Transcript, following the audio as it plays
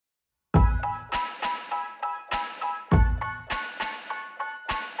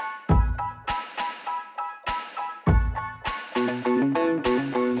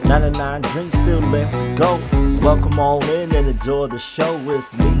99 drinks still left to go. Welcome all in and enjoy the show.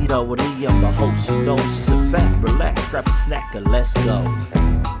 It's me, Double D, I'm the host. You know, so sit back, relax, grab a snack, and let's go.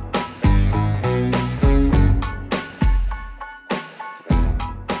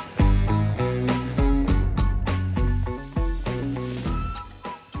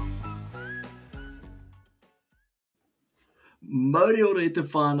 Modi ora te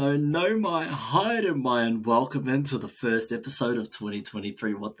whānau, no mai, haere mai, and welcome into the first episode of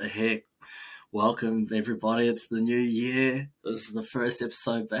 2023. What the heck? Welcome, everybody. It's the new year. This is the first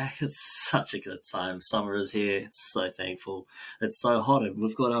episode back. It's such a good time. Summer is here. It's so thankful. It's so hot, and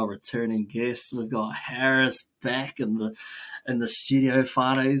we've got our returning guest. We've got Harris back in the studio.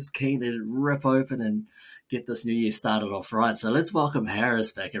 Whānau's keen to rip open and get this new year started off right. So let's welcome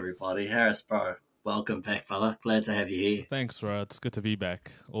Harris back, everybody. Harris, bro. Welcome back, fella. Glad to have you here. Thanks, Rod. It's good to be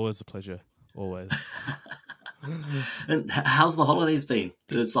back. Always a pleasure. Always. And how's the holidays been?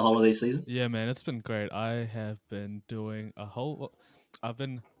 It's the holiday season. Yeah, man, it's been great. I have been doing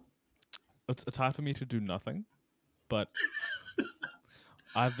it's hard for me to do nothing, but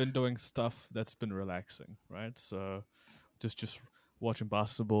I've been doing stuff that's been relaxing, right? So just watching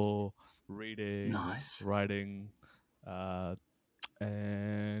basketball, reading, Nice. writing,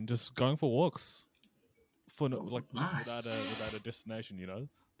 and just going for walks. Nice. Without a destination,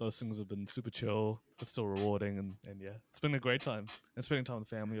 those things have been super chill, but still rewarding, and yeah, it's been a great time. And spending time with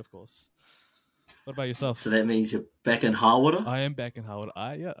family, of course. What about yourself? So that means you're back in Harwater? I am back in Howard.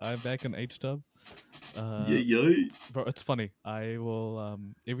 I'm back in H-Dub. Yo. Bro, it's funny. I will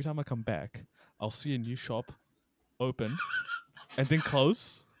every time I come back, I'll see a new shop open and then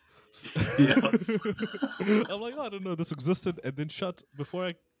close. Yeah. I'm like, I don't know this existed, and then shut before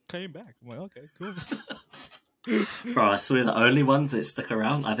I came back. I'm like, okay, cool. Bro, I swear the only ones that stick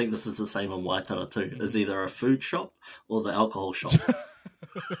around, I think this is the same in Waitara too, is either a food shop or the alcohol shop.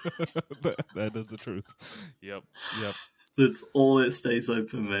 That is the truth. Yep. That's all that stays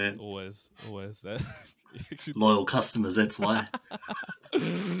open, man. Always. That Loyal customers, that's why.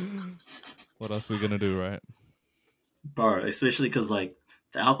 What else are we gonna do, right? Bro, especially because like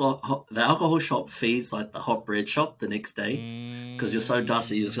the alcohol shop feeds like the hot bread shop the next day because you're so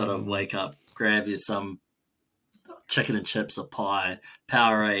dusty, you just gotta wake up, grab you some chicken and chips, a pie,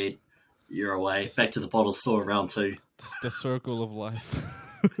 Powerade, you're away. Back to the bottle store round two. The circle of life.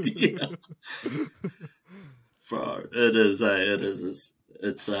 Yeah. Bro, it is.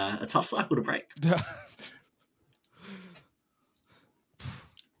 It's a tough cycle to break.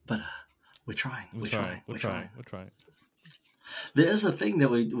 But we're trying. We're trying. There is a thing that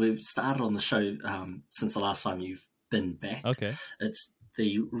we've started on the show since the last time you've been back. Okay. It's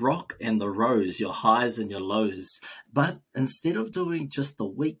the rock and the rose, your highs and your lows. But instead of doing just the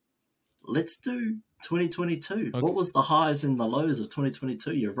week, let's do 2022. Okay. What was the highs and the lows of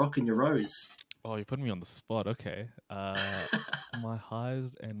 2022? Your rock and your rose. Oh, you're putting me on the spot. Okay. My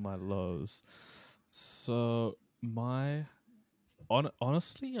highs and my lows. So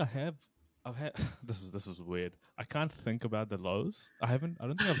honestly, I've had this is weird. I can't think about the lows. I don't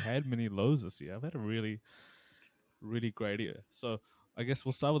think I've had many lows this year. I've had a really, really great year. So I guess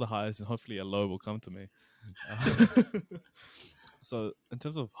we'll start with the highs, and hopefully a low will come to me. So in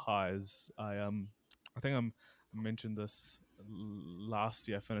terms of highs, I think I mentioned this last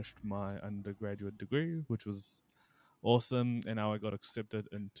year. I finished my undergraduate degree, which was awesome, and now I got accepted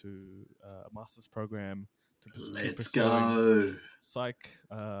into a master's program to pursue psych.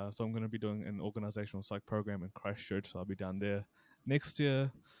 So I'm going to be doing an organizational psych program in Christchurch. So I'll be down there next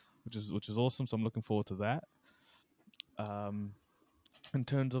year, which is awesome. So I'm looking forward to that. In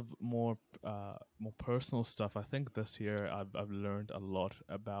terms of more personal stuff, I think this year I've learned a lot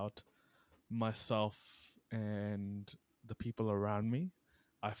about myself and the people around me.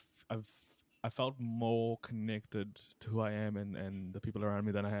 I felt more connected to who I am and the people around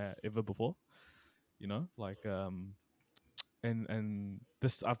me than I had ever before. And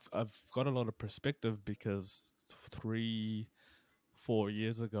this I've got a lot of perspective because 3-4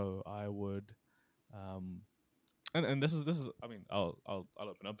 years ago I would and this is I mean I'll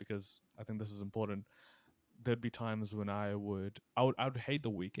open up because I think this is important. There'd be times when I would hate the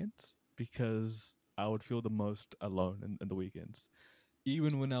weekends because I would feel the most alone in the weekends,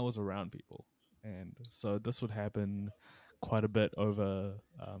 even when I was around people. And so this would happen quite a bit over.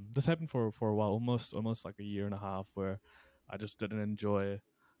 This happened for a while, almost like a year and a half, where I just didn't enjoy.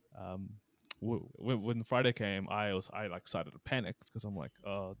 When Friday came, I started to panic because I'm like,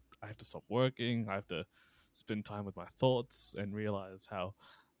 I have to stop working. I have to spend time with my thoughts and realize how,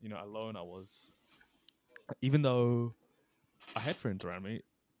 alone I was. Even though I had friends around me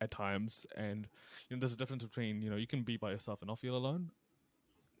at times, and there's a difference between you can be by yourself and not feel alone.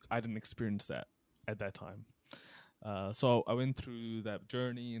 I didn't experience that at that time. So I went through that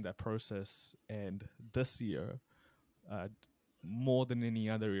journey and that process, and this year, uh, more than any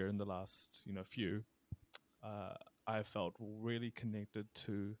other year in the last few, uh, I felt really connected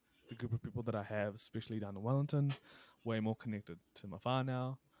to the group of people that I have, especially down in Wellington. Way more connected to my whānau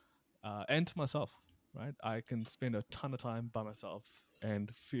now, and to myself. Right, I can spend a ton of time by myself and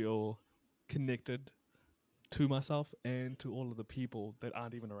feel connected to myself and to all of the people that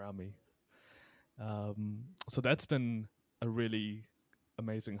aren't even around me. So that's been a really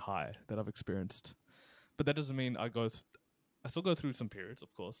amazing high that I've experienced. But that doesn't mean I still go through some periods,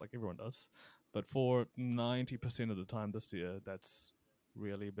 of course, like everyone does. But for 90% of the time this year, that's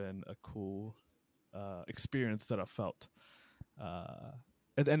really been a cool experience that I've felt. Uh,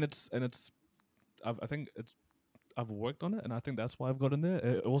 and I think it's I've worked on it, and I think that's why I've got in there.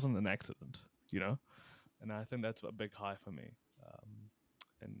 It wasn't an accident, you know, and I think that's a big high for me.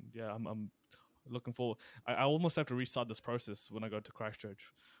 And yeah, I'm looking forward. I almost have to restart this process when I go to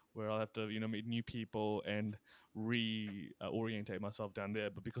Christchurch, where I'll have to meet new people and reorientate myself down there.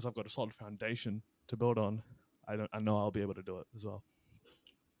 But because I've got a solid foundation to build on, I know I'll be able to do it as well.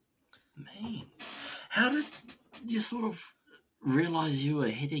 Man, how did you sort of realize you were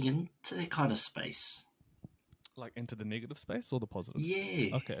heading into that kind of space? Like into the negative space or the positive?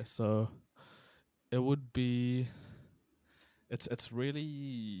 Yeah. Okay, so it would be. It's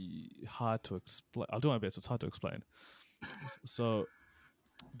really hard to explain. I'll do my best. It's hard to explain. So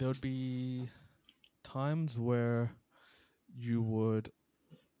there would be times where you would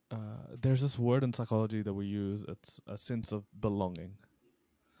there's this word in psychology that we use. It's a sense of belonging,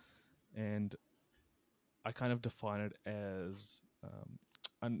 and I kind of define it as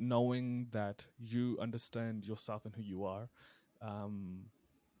knowing that you understand yourself and who you are, um,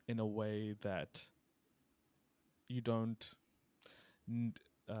 in a way that you don't n-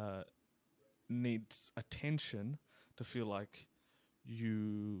 uh, need attention to feel like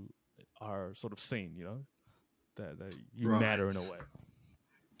you are sort of seen. That you matter in a Right. way.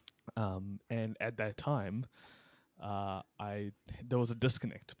 And at that time, I there was a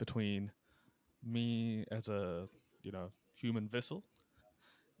disconnect between me as a human vessel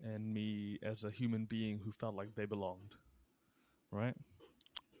and me as a human being who felt like they belonged, right?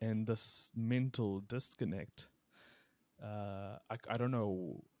 And this mental disconnect, I don't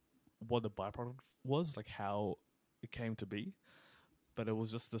know what the byproduct was, like how it came to be, but it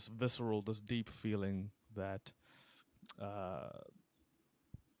was just this visceral, this deep feeling that uh,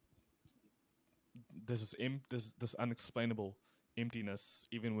 there's this unexplainable emptiness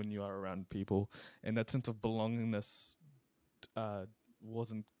even when you are around people, and that sense of belongingness uh,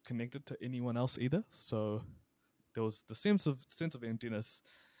 wasn't connected to anyone else either. So there was the sense of emptiness.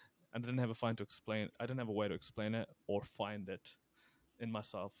 I didn't have a find to explain. I didn't have a way to explain it or find it in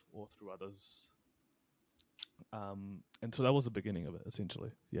myself or through others. And so that was the beginning of it,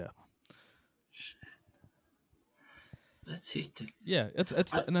 essentially. Yeah, That's hectic. yeah. It's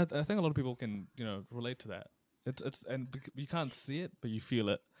I, and I think a lot of people can relate to that. It's and you can't see it, but you feel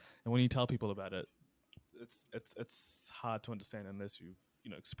it. And when you tell people about it, it's hard to understand unless you've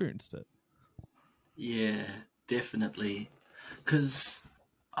experienced it. yeah, definitely. Because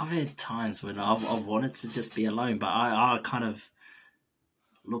I've had times when I've wanted to just be alone, but I kind of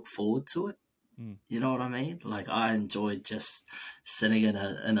look forward to it. Mm. You know what I mean? Like I enjoy just sitting in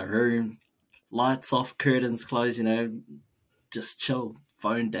a room, lights off, curtains closed. Just chill,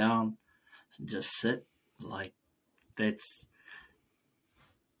 phone down, just sit. Like that's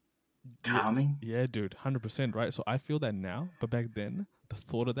Yeah, calming. yeah, dude, 100%, right? So I feel that now, but back then, the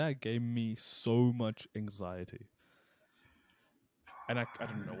thought of that gave me so much anxiety, and I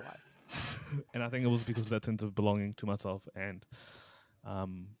don't know why. And I think it was because of that sense of belonging to myself and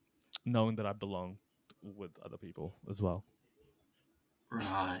um, knowing that I belong with other people as well.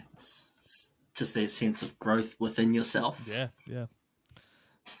 Right. Just that sense of growth within yourself. Yeah, yeah.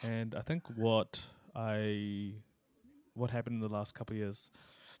 And I think I what happened in the last couple of years,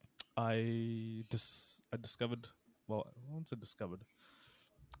 I discovered. Well, I won't say discovered.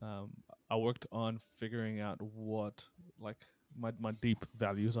 Um, I worked on figuring out what like my deep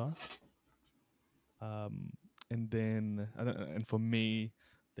values are, um, and then and for me,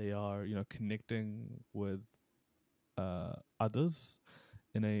 they are connecting with others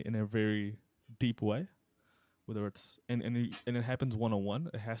in a very deep way. Whether it's and it happens one on one,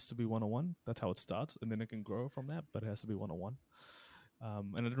 it has to be one on one. That's how it starts, and then it can grow from that. But it has to be one on one.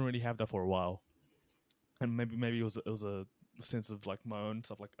 And I didn't really have that for a while, and maybe it was a sense of like my own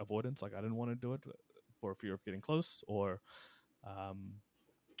stuff, like avoidance. Like I didn't want to do it for fear of getting close, or um,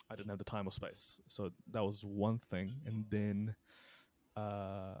 I didn't have the time or space. So that was one thing, and then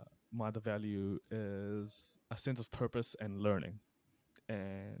my other value is a sense of purpose and learning.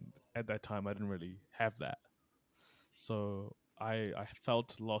 And at that time, I didn't really have that. So I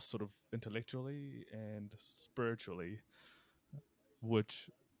felt lost sort of intellectually and spiritually, which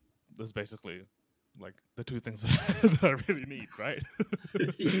is basically like the two things that I really need, right?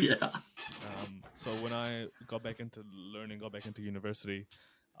 Yeah. So when I got back into learning, got back into university,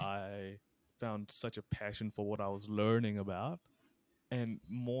 I found such a passion for what I was learning about, and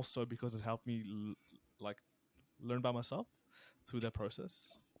more so because it helped me like learn by myself through that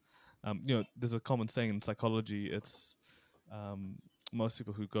process. There's a common saying in psychology. It's um, most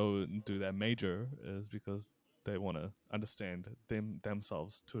people who go and do that major is because they want to understand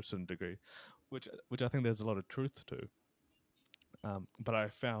themselves to a certain degree, which I think there's a lot of truth to. But I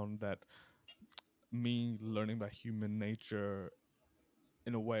found that me learning about human nature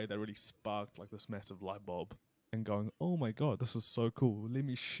in a way that really sparked like this massive light bulb and going, oh my god, this is so cool. Let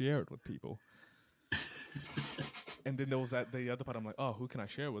me share it with people. And then there was the other part. I'm like, oh, who can I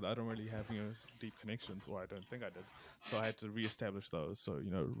share with? I don't really have deep connections, or I don't think I did. So I had to reestablish those. So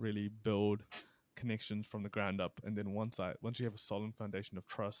really build connections from the ground up. And then once you have a solid foundation of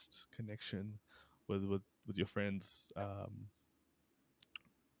trust, connection with your friends,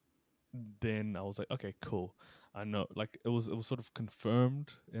 then I was like, okay, cool. I know. Like it was sort of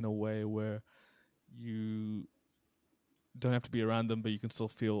confirmed in a way where you don't have to be around them, but you can still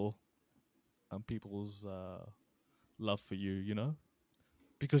feel people's love for you.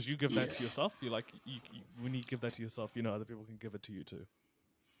 Because you give that Yeah. to yourself. You like when you give that to yourself, other people can give it to you too.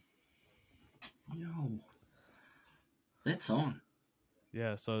 Yo, that's on.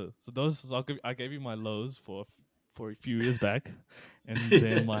 Yeah. So I gave you my lows for a few years back, and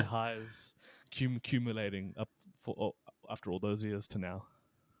then my highs accumulating up for after all those years to now.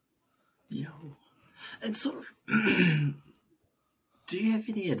 Yo. And sort of, do you have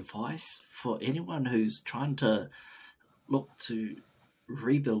any advice for anyone who's trying to look to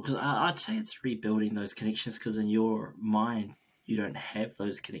rebuild? Because I'd say it's rebuilding those connections because in your mind, you don't have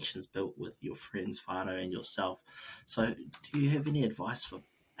those connections built with your friends, Fano, and yourself. So, do you have any advice for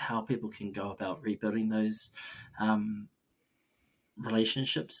how people can go about rebuilding those um,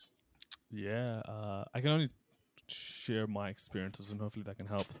 relationships? Yeah. I can only share my experiences, and hopefully that can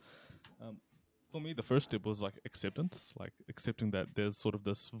help. Um, for me, the first step was like acceptance, like accepting that there's sort of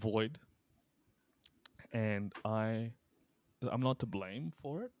this void, and I'm not to blame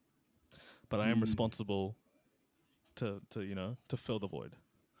for it, but I am Mm, responsible to fill the void.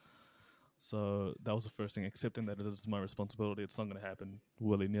 So that was the first thing, accepting that it is my responsibility. It's not going to happen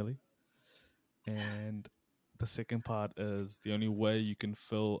willy nilly. And the second part is the only way you can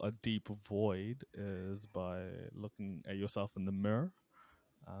fill a deep void is by looking at yourself in the mirror.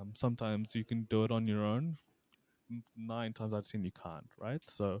 Sometimes you can do it on your own. 9 times out of 10, you can't, right?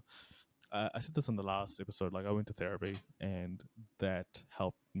 So I said this in the last episode. Like I went to therapy, and that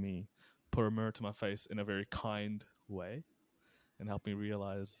helped me put a mirror to my face in a very kind way, and helped me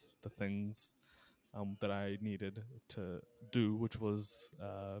realize the things that I needed to do, which was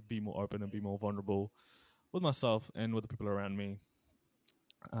be more open and be more vulnerable with myself and with the people around me.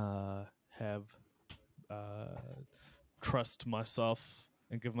 Have uh, trust myself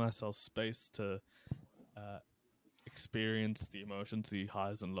and give myself space to uh, experience the emotions, the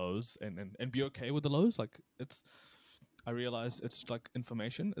highs and lows, and be okay with the lows. Like I realize it's like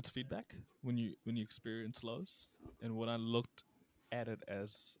information, it's feedback when you experience lows. And when I looked at it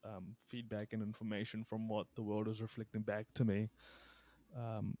as feedback and information from what the world is reflecting back to me,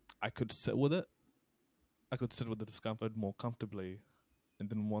 I could sit with it. I could sit with the discomfort more comfortably, and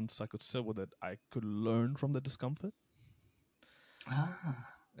then once I could sit with it, I could learn from the discomfort.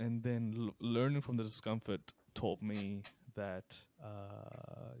 ah, And then learning from the discomfort taught me that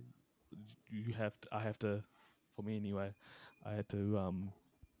uh, I have to, for me anyway, I had to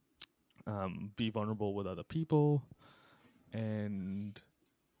be vulnerable with other people and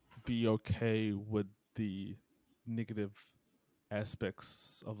be okay with the negative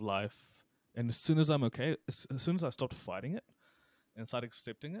aspects of life. And as soon as I'm okay, as soon as I stopped fighting it and started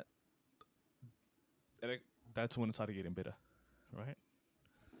accepting it, it that's when it started getting better, right?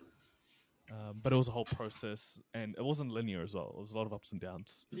 But it was a whole process, and it wasn't linear as well. It was a lot of ups and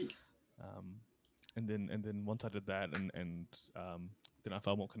downs. Um, and then once I did that, and then I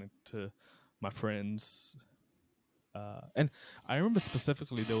felt more connected to my friends. And I remember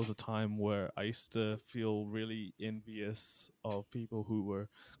specifically there was a time where I used to feel really envious of people who were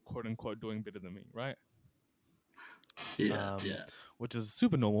quote unquote doing better than me, right? yeah, Um, yeah. which is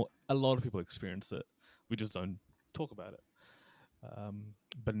super normal. A lot of people experience it. We just don't talk about it. Um,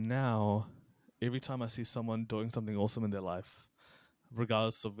 but now, every time I see someone doing something awesome in their life,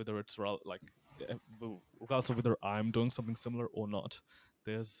 regardless of whether it's regardless of whether I'm doing something similar or not.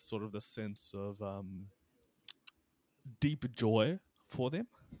 There's sort of the sense of deep joy for them.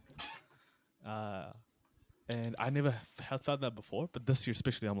 And I never had felt that before, but this year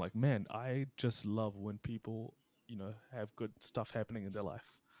especially, I'm like, man, I just love when people, have good stuff happening in their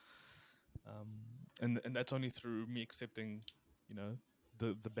life. And that's only through me accepting,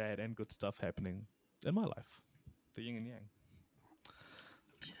 the bad and good stuff happening in my life, the yin and yang.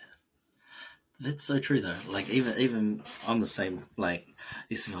 That's so true though. Like even I'm the same. Like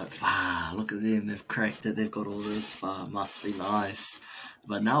used to be like, "Wow, look at them! They've cracked it. They've got all this. Wow, must be nice."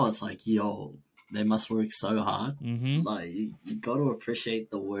 But now it's like, yo, they must work so hard. Mm-hmm. Like you got to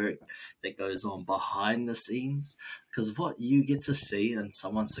appreciate the work that goes on behind the scenes, because what you get to see in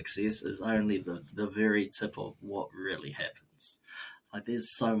someone's success is only the very tip of what really happens. Like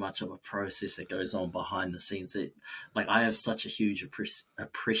there's so much of a process that goes on behind the scenes that, like, I have such a huge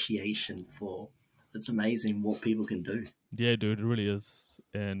appreciation for. It's amazing what people can do. Yeah, dude, it really is.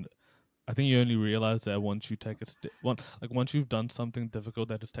 And I think you only realize that once you take a step, once you've done something difficult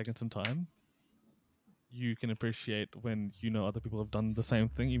that has taken some time, you can appreciate when other people have done the same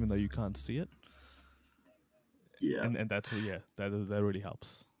thing, even though you can't see it. Yeah. And that's what, yeah, that really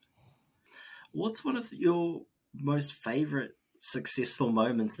helps. What's one of your most favorite successful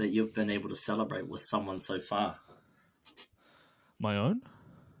moments that you've been able to celebrate with someone so far? My own?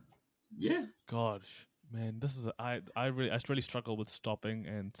 Yeah. Gosh, man, this is I really struggle with stopping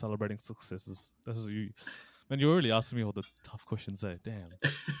and celebrating successes. This is you, man. You're really asking me all the tough questions there. Damn.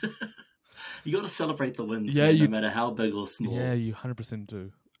 You got to celebrate the wins, Yeah, man, no matter how big or small. you 100%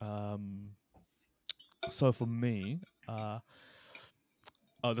 do. So for me, oh,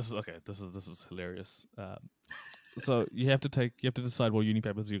 this is okay. This is hilarious. So you have to decide what uni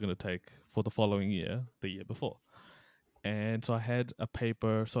papers you're going to take for the following year, the year before. And so I had a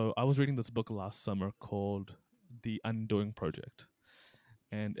paper. So I was reading this book last summer called The Undoing Project.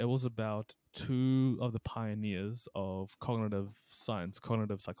 And it was about two of the pioneers of cognitive science,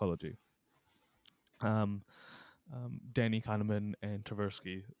 cognitive psychology. Danny Kahneman and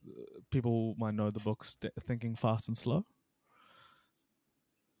Tversky. People might know the books Thinking Fast and Slow.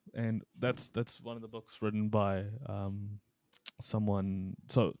 And that's one of the books written by someone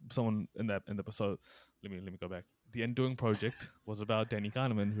in that episode. Let me go back. The Undoing Project was about Danny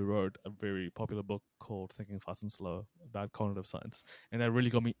Kahneman, who wrote a very popular book called Thinking Fast and Slow about cognitive science, and that really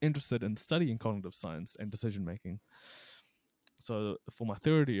got me interested in studying cognitive science and decision making. So for my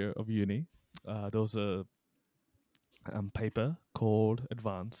third year of uni, there was a paper called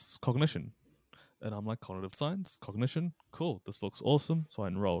Advanced Cognition, and I'm like, cognitive science, cognition, cool, this looks awesome. So I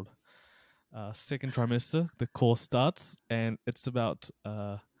enrolled. Second trimester, the course starts, and it's about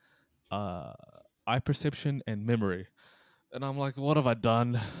eye perception and memory. And I'm like, what have I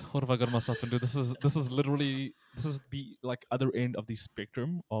done? What have I got myself into? This is literally the like other end of the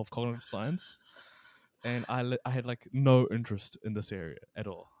spectrum of cognitive science, and I had like no interest in this area at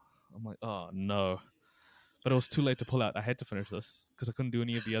all. I'm like, oh no. But it was too late to pull out. I had to finish this because I couldn't do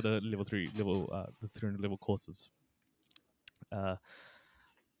any of the other the 300 level courses.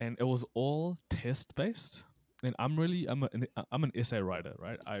 And it was all test based. And I'm an essay writer,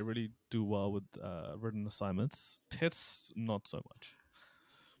 right? I really do well with written assignments. Tests, not so much.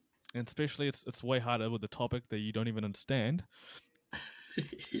 And especially, it's way harder with the topic that you don't even understand.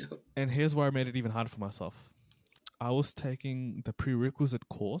 Yep. And here's where I made it even harder for myself. I was taking the prerequisite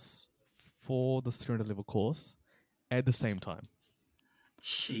course for this 300 level course at the same time.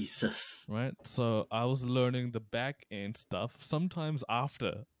 Jesus. Right? So I was learning the back end stuff sometimes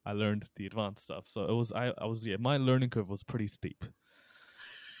after I learned the advanced stuff. So my learning curve was pretty steep.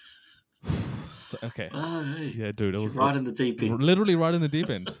 So, okay. Oh, hey. Yeah, dude, it was right in the deep end. Literally right in the deep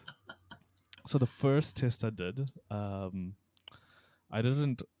end. So the first test I did, I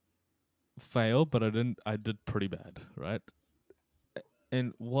didn't fail, but I did pretty bad, right?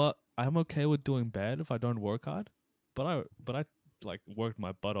 And what I'm okay with doing bad if I don't work hard, but I like worked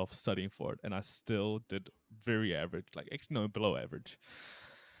my butt off studying for it, and I still did very average, like actually no, below average.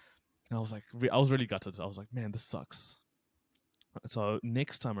 And I was like, I was really gutted. I was like, man, this sucks. So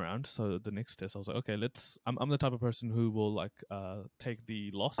next time around, so the next test, I was like, okay, I'm the type of person who will like take the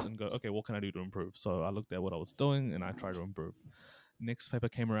loss and go, okay, what can I do to improve? So I looked at what I was doing and I tried to improve. Next paper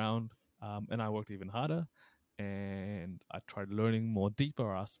came around, and I worked even harder, and I tried learning more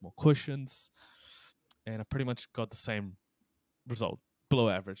deeper, asked more questions, and I pretty much got the same result, below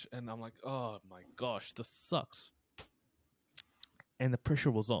average. And I'm like, oh my gosh, this sucks. And the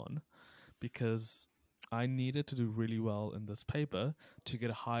pressure was on because I needed to do really well in this paper to get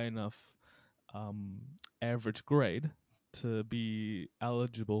a high enough average grade to be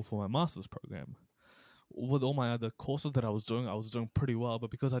eligible for my master's program. With all my other courses that I was doing pretty well,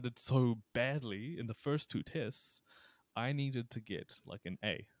 but because I did so badly in the first two tests, I needed to get like an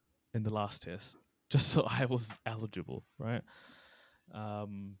A in the last test just so I was eligible, right?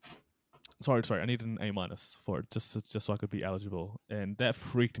 Sorry, I needed an A minus for it just so I could be eligible, and that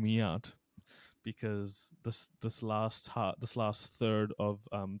freaked me out because this last third of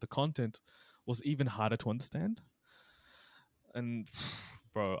the content was even harder to understand. And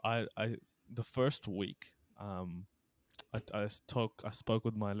bro, I the first week, I spoke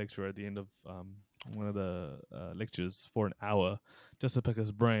with my lecturer at the end of one of the lectures for an hour just to pick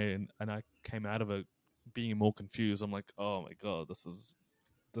his brain, and I came out of it being more confused. I'm like, oh my god, this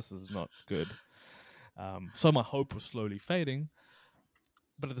is not good. So my hope was slowly fading,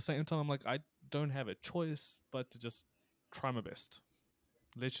 but at the same time, I'm like, I don't have a choice but to just try my best.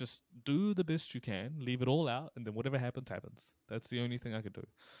 Let's just do the best you can, leave it all out, and then whatever happens, happens. That's the only thing I could do.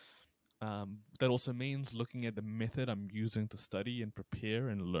 That also means looking at the method I'm using to study and prepare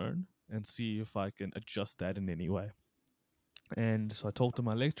and learn and see if I can adjust that in any way. And so I talked to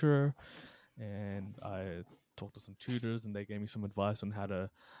my lecturer and I talked to some tutors, and they gave me some advice on how to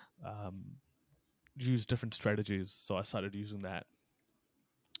use different strategies. So I started using that.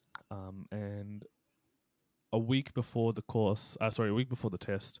 And a week before the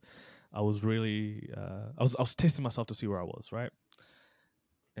test, I was really, I was testing myself to see where I was, right?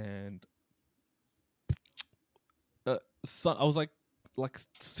 And so I was like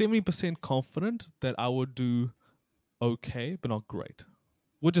 70% confident that I would do okay, but not great,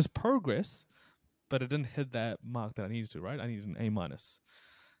 which is progress, but it didn't hit that mark that I needed to, right? I needed an A minus.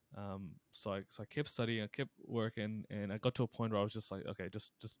 So I kept studying, I kept working, and I got to a point where I was just like, okay,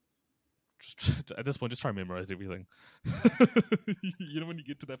 just at this point, just try and memorize everything. You know, when you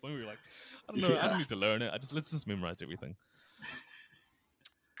get to that point where you're like, I don't know, I don't need to learn it. Let's just memorize everything.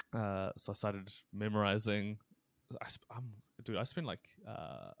 So I started memorizing. I spent like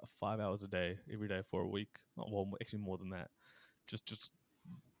 5 hours a day every day for a week. Well, actually more than that. Just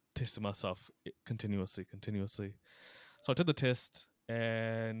testing myself continuously. So I took the test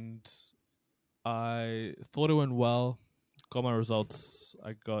and I thought it went well. Got my results.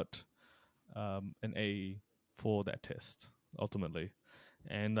 I got an A for that test ultimately,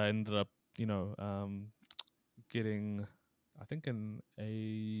 and I ended up, getting, I think, an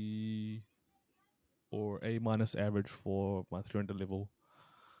A or A minus average for my 300 level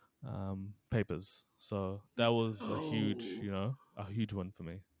papers. So that was a huge one for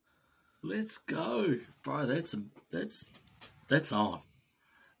me. Let's go, bro. That's on.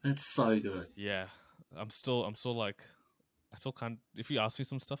 That's so good. Yeah, I'm still like, I still can't. If you ask me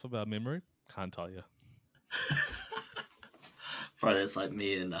some stuff about memory, can't tell you. Bro, that's like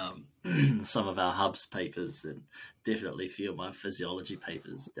me and some of our hubs papers, and definitely a few of my physiology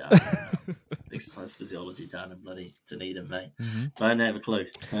papers down in, exercise physiology down in bloody Dunedin, mate. Mm-hmm. Don't have a clue.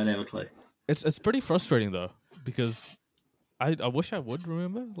 It's pretty frustrating though, because I wish I would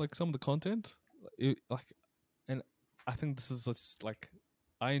remember like some of the content, and I think this is just like,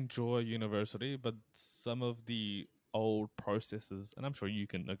 I enjoy university, but some of the old processes, and I'm sure you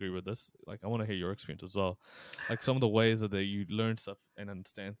can agree with this. Like, I want to hear your experience as well. Like some of the ways that you learn stuff and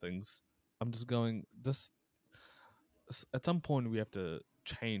understand things. I'm just going, this. At some point, we have to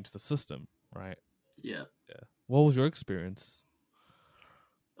change the system, right? Yeah. What was your experience?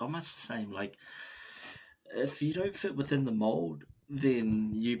 Almost the same. Like, if you don't fit within the mold,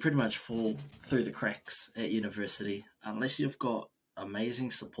 then you pretty much fall through the cracks at university, unless you've got amazing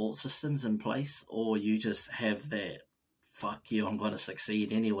support systems in place, or you just have that "fuck you, I'm going to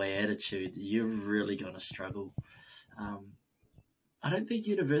succeed anyway" attitude. You're really going to struggle. Um, I don't think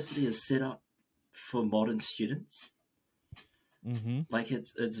university is set up for modern students. Mm-hmm. Like,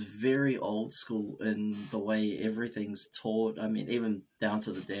 it's very old school in the way everything's taught. I mean, even down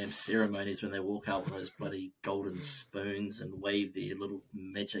to the damn ceremonies when they walk out with those bloody golden spoons and wave their little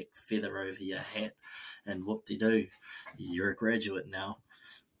magic feather over your hat, and whoop-de-doo, you're a graduate now.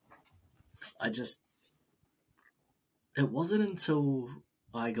 It wasn't until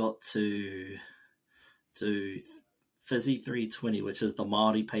I got to Fizzy 320, which is the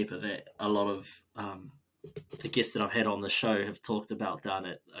Māori paper that a lot of the guests that I've had on the show have talked about down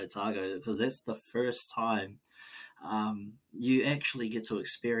at Otago, because that's the first time you actually get to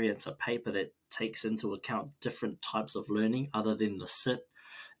experience a paper that takes into account different types of learning other than the sit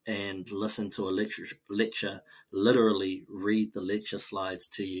and listen to a lecture, literally read the lecture slides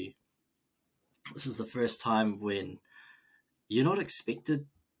to you. This is the first time when you're not expected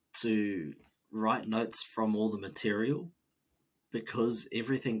to write notes from all the material, because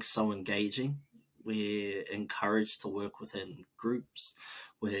everything's so engaging. We're encouraged to work within groups.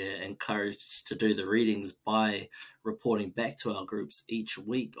 We're encouraged to do the readings by reporting back to our groups each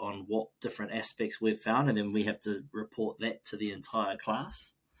week on what different aspects we've found, and then we have to report that to the entire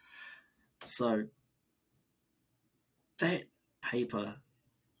class. So that paper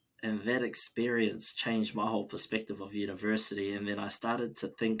and that experience changed my whole perspective of university. And then I started to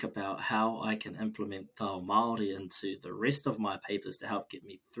think about how I can implement Tao Māori into the rest of my papers to help get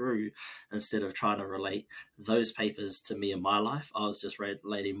me through, instead of trying to relate those papers to me and my life. I was just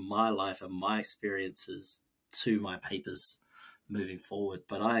relating my life and my experiences to my papers moving forward.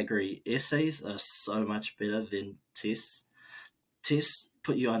 But I agree, essays are so much better than tests. Tests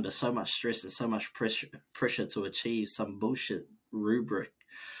put you under so much stress and so much pressure to achieve some bullshit rubric.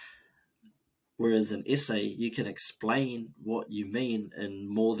 Whereas an essay, you can explain what you mean in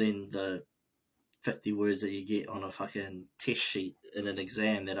more than the 50 words that you get on a fucking test sheet in an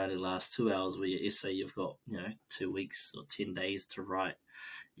exam that only lasts 2 hours, where your essay, you've got, 2 weeks or 10 days to write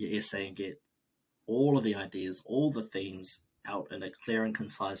your essay and get all of the ideas, all the themes out in a clear and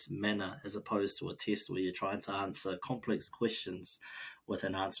concise manner, as opposed to a test where you're trying to answer complex questions with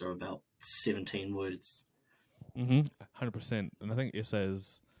an answer of about 17 words. 100%. And I think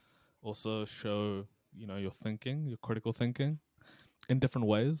essays also show, your thinking, your critical thinking in different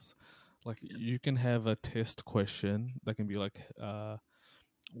ways. Like, you can have a test question that can be like,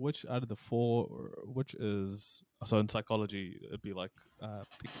 which out of the four, which is, so in psychology, it'd be like,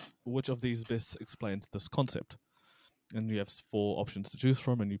 which of these best explains this concept? And you have 4 options to choose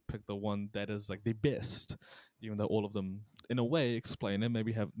from, and you pick the one that is like the best, even though all of them, in a way, explain it.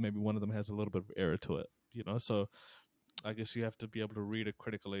 Maybe one of them has a little bit of error to it, So I guess you have to be able to read it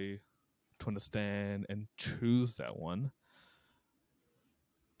critically to understand and choose that one.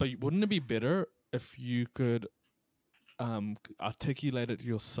 But wouldn't it be better if you could articulate it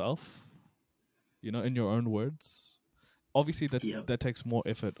yourself, in your own words? Obviously, that takes more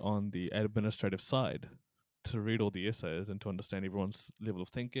effort on the administrative side, to read all the essays and to understand everyone's level of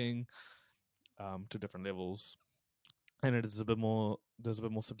thinking to different levels. And it is there's a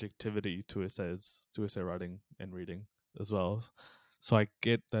bit more subjectivity to essays, to essay writing and reading as well. So I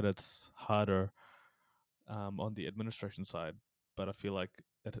get that it's harder on the administration side, but I feel like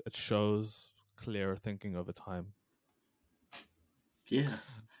it shows clearer thinking over time. Yeah.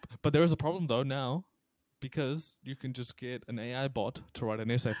 But there is a problem though now, because you can just get an AI bot to write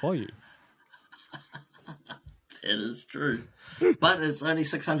an essay for you. It is true. But it's only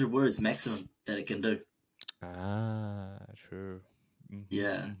 600 words maximum that it can do. Ah, true. Mm-hmm,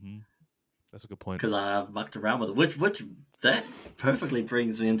 yeah. Mm-hmm. That's a good point. Because I've mucked around with it. Which that perfectly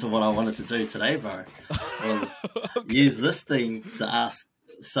brings me into what I wanted to do today, bro. Was use this thing to ask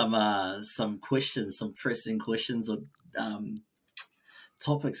some questions, some pressing questions, or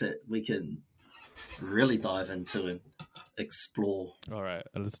topics that we can really dive into and explore. All right,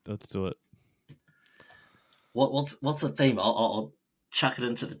 let's do it. What's the theme? I'll chuck it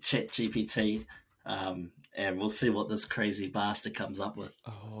into the Chat GPT, and we'll see what this crazy bastard comes up with.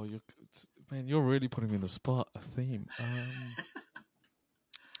 Oh, you're really putting me in the spot. A theme.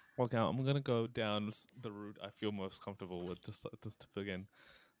 Okay, I'm gonna go down the route I feel most comfortable with just to begin.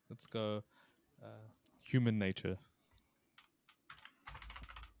 Let's go. Human nature.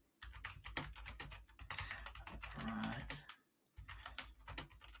 Right.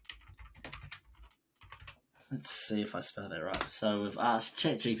 Let's see if I spell that right. So we've asked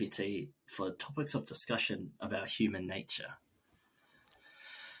ChatGPT for topics of discussion about human nature.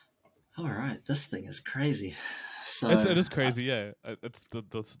 All right, this thing is crazy. So it is crazy, yeah. It's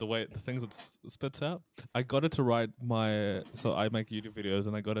the way the things it spits out. I got it to write so I make YouTube videos,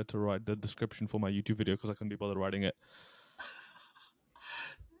 and I got it to write the description for my YouTube video because I couldn't be bothered writing it.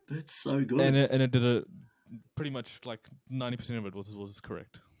 That's so good. And it did it pretty much like 90% of it was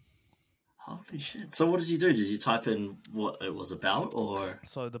correct. Holy shit. So what did you do? Did you type in what it was about, or?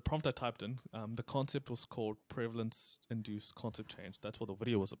 So the prompt I typed in, the concept was called prevalence-induced concept change. That's what the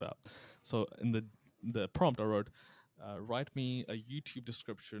video was about. So in the prompt I wrote, write me a YouTube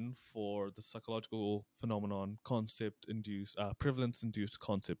description for the psychological phenomenon prevalence-induced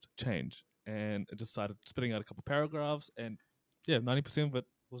concept change. And it just started spitting out a couple paragraphs, and 90% of it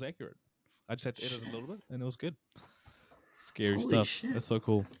was accurate. I just had to edit a little bit, and it was good. Scary Holy stuff. Shit. That's so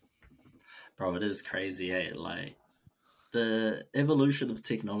cool. Bro, it is crazy, eh? Like, the evolution of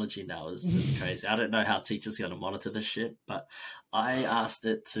technology now is crazy. I don't know how teachers are going to monitor this shit, but I asked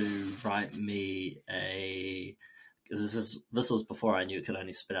it to write me because this was before I knew it could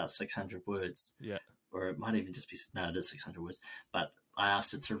only spit out 600 words. Yeah. Or it might even just be, no, it is 600 words. But I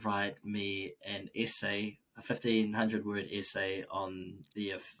asked it to write me an essay, a 1,500 word essay on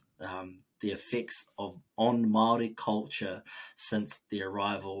the the effects of on Maori culture since the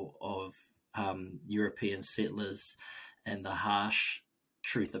arrival of European settlers and the harsh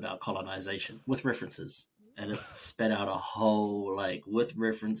truth about colonization with references. And it spat out a whole, like, with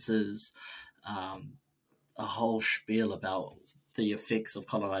references, um, a whole spiel about the effects of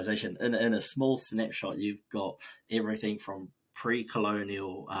colonization. In a small snapshot, you've got everything from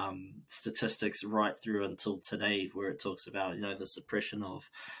pre-colonial statistics right through until today, where it talks about, you know, the suppression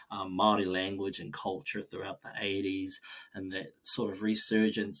of Maori language and culture throughout the 80s and that sort of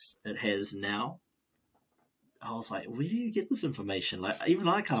resurgence it has now. I was like, where do you get this information? Like, even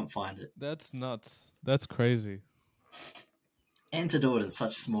I can't find it. That's nuts. That's crazy. And to do it in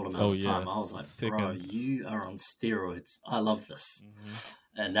such a small amount Oh of time, yeah, I was like, bro, seconds. you are on steroids. I love this.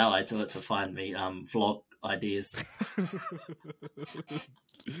 Mm-hmm. And now I do it to find me vlog ideas.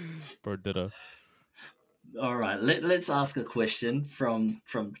 Bro, ditto. All right, let's ask a question from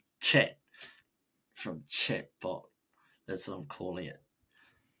chat, from chatbot. That's what I'm calling it.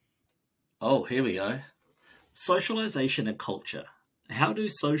 Oh, here we go. Socialization and culture. How do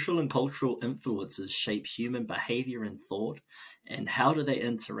social and cultural influences shape human behavior and thought, and how do they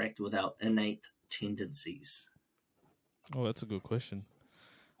interact with our innate tendencies? Oh, that's a good question.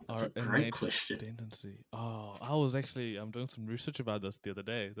 That's a Our great innate question. tendency. Oh, I was actually I'm doing some research about this the other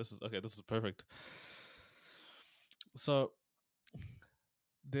day. This is okay. This is perfect. So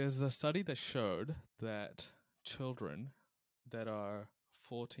there's a study that showed that children that are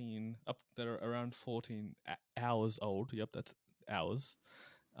 14 up that are around 14 hours old. Yep, that's hours.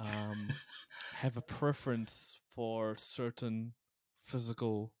 Have a preference for certain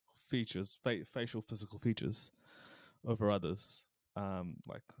physical features, facial physical features over others,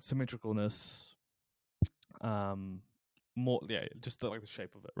 like symmetricalness, more just like the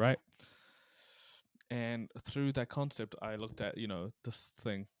shape of it, right? And through that concept, I looked at this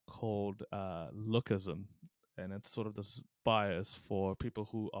thing called lookism, and it's sort of this bias for people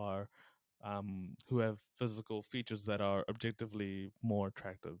who have physical features that are objectively more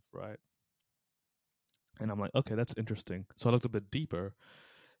attractive, right? And I'm like, okay, that's interesting. So I looked a bit deeper,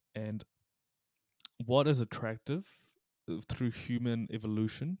 and what is attractive through human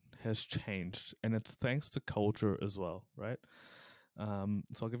evolution has changed, and it's thanks to culture as well, right?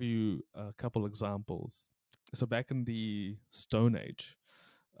 So I'll give you a couple examples. So back in the Stone Age,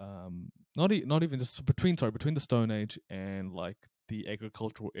 not even just between the Stone Age and like the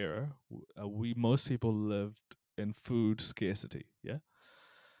agricultural era, we most people lived in food scarcity. Yeah.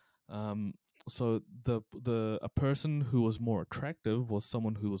 Um, so the a person who was more attractive was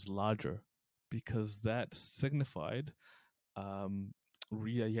someone who was larger, because that signified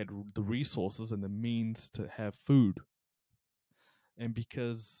you had the resources and the means to have food, and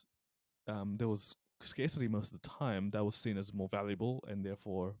because there was scarcity most of the time, that was seen as more valuable and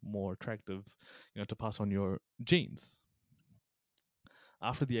therefore more attractive, to pass on your genes.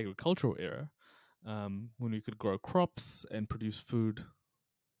 After the agricultural era, when we could grow crops and produce food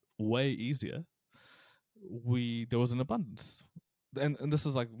way easier, there was an abundance. And this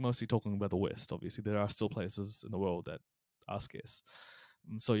is like mostly talking about the West. Obviously, there are still places in the world that are scarce.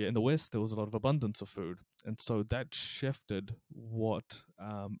 So yeah, in the West there was a lot of abundance of food, and so that shifted what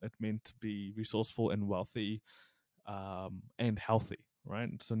it meant to be resourceful and wealthy, and healthy, right?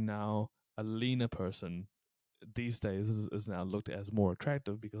 So now a leaner person these days is now looked at as more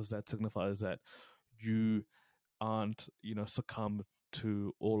attractive, because that signifies that you aren't succumb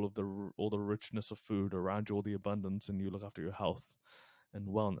to all the richness of food around you, all the abundance, and you look after your health and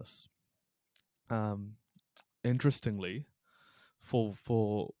wellness. Um, Interestingly, for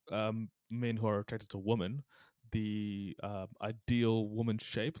men who are attracted to women, the ideal woman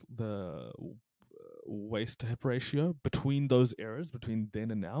shape, the waist to hip ratio between those eras, between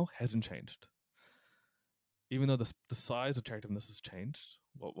then and now, hasn't changed. Even though the size attractiveness has changed,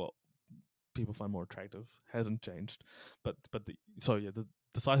 what people find more attractive hasn't changed, but the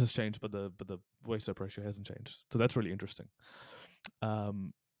size has changed, but the waist to hip ratio hasn't changed. So that's really interesting.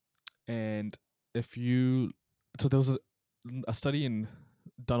 Um, and if you so there was a study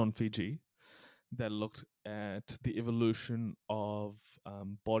done on Fiji that looked at the evolution of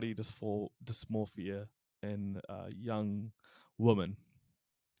body dysmorphia in young women,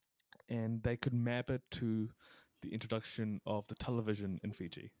 and they could map it to the introduction of the television in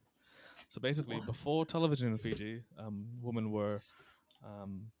Fiji. So basically, What? before television in Fiji, women were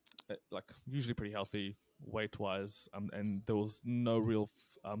like usually pretty healthy weight wise, and there was no real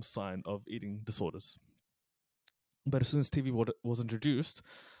sign of eating disorders. But as soon as TV was introduced,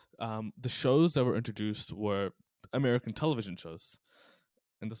 the shows that were introduced were American television shows,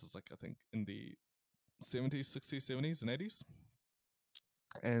 and this is like I think in the 70s, 60s, 70s, and 80s.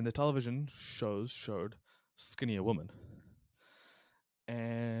 and the television shows showed skinnier women,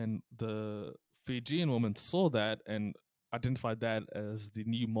 and the Fijian woman saw that and identified that as the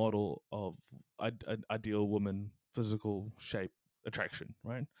new model of ideal woman physical shape attraction,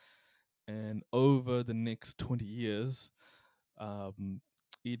 right? And over the next 20 years, um,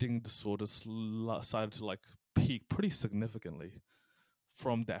 eating disorders started to like peak pretty significantly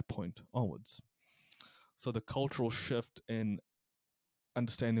from that point onwards. So the cultural shift in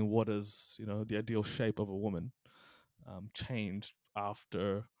understanding what is, the ideal shape of a woman changed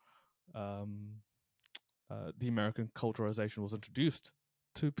after um, the American culturalization was introduced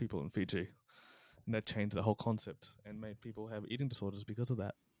to people in Fiji, and that changed the whole concept and made people have eating disorders because of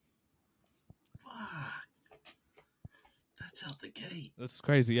that. Fuck. That's out the gate. That's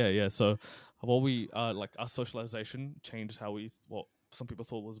crazy, yeah. So, what we like our socialization changed how what some people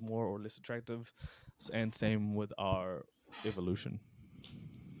thought was more or less attractive, and same with our evolution.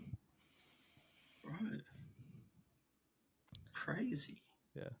 Right. Crazy.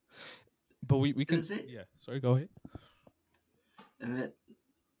 Yeah, but we can. Is it? Yeah, sorry, go ahead. And that,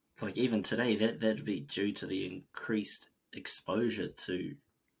 like, even today, that'd be due to the increased exposure to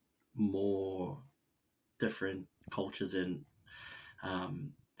more different cultures and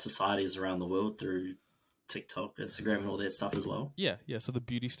societies around the world through TikTok, Instagram, and all that stuff as well. Yeah. So the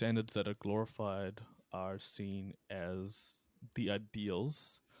beauty standards that are glorified are seen as the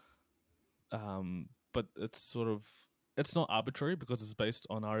ideals, but it's not arbitrary because it's based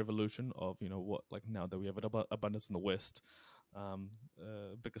on our evolution of what, like, now that we have an abundance in the West,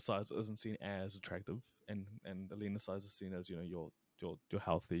 bigger size isn't seen as attractive, and the leaner size is seen as you're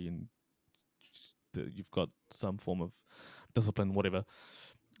healthy and you've got some form of discipline, whatever.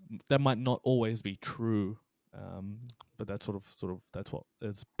 That might not always be true, but that's sort of that's what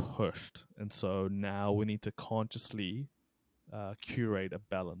is pushed, and so now we need to consciously curate a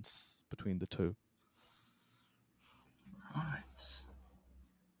balance between the two. Right.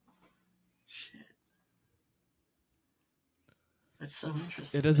 Shit. That's so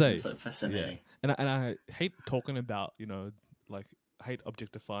interesting. It is That's so fascinating. and I hate talking about like I hate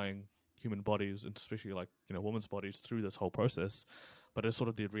objectifying human bodies, and especially like women's bodies through this whole process, but it's sort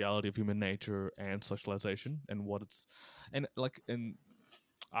of the reality of human nature and socialization and what it's, and like in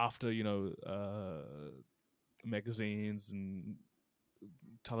after magazines and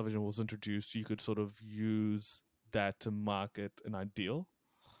television was introduced, you could sort of use that to market an ideal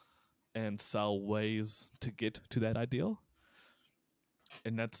and sell ways to get to that ideal.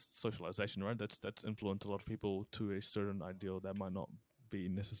 And that's socialization, right? That's influenced a lot of people to a certain ideal that might not be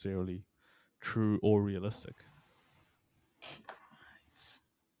necessarily true or realistic.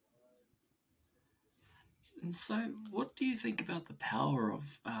 And so, what do you think about the power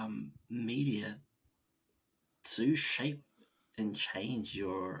of media to shape and change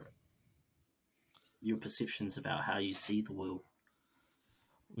your perceptions about how you see the world?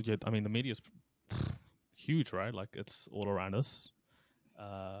 Yeah, I mean the media is huge, right? Like it's all around us.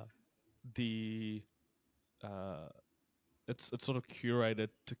 Uh, the uh, it's sort of curated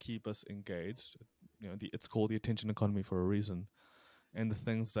to keep us engaged. It's called the attention economy for a reason, and the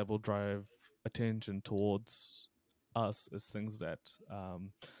things that will drive attention towards us is things that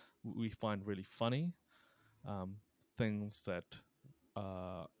we find really funny, um, things that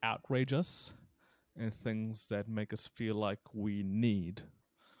outrage us, and things that make us feel like we need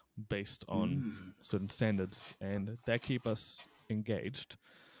based on Mm, certain standards, and that keep us engaged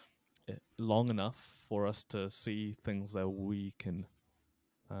long enough for us to see things that we can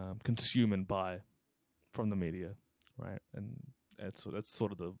consume and buy from the media, right? And that's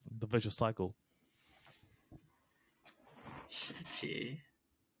sort of the vicious cycle. shit, yeah.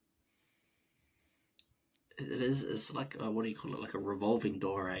 It is. It's like what do you call it? Like a revolving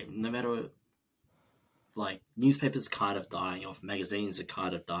door, eh? No matter, like, newspapers kind of dying off, magazines are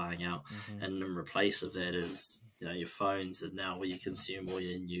kind of dying out, Mm-hmm. and in replace of that is your phones, and now where you consume all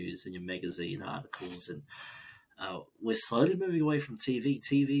your news and your magazine articles, and we're slowly moving away from TV.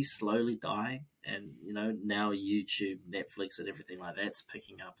 TV slowly dying, and now YouTube, Netflix, and everything like that's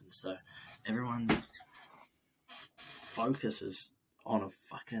picking up, and so everyone's focus is on a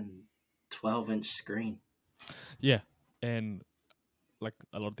fucking 12-inch screen. Yeah, and like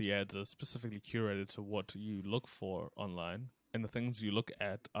a lot of the ads are specifically curated to what you look for online, and the things you look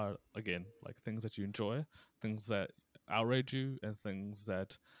at are again like things that you enjoy, things that outrage you, and things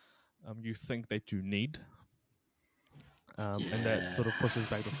that you think that you need, and that Yeah. sort of pushes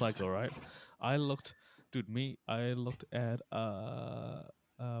back the cycle, right? I looked, I looked at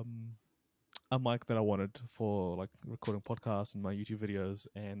um, a mic that I wanted for like recording podcasts and my YouTube videos,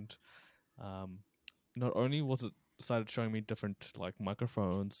 and not only was it started showing me different like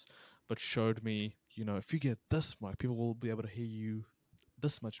microphones, but showed me, if you get this mic, people will be able to hear you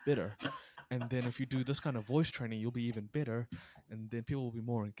this much better. And then if you do this kind of voice training, you'll be even better. And then people will be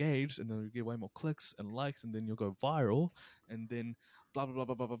more engaged, and then you get way more clicks and likes, and then you'll go viral, and then blah blah blah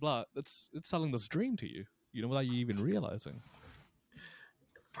blah blah blah blah. It's selling this dream to you, without you even realizing.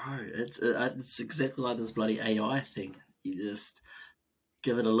 Bro, it's exactly like this bloody AI thing. You just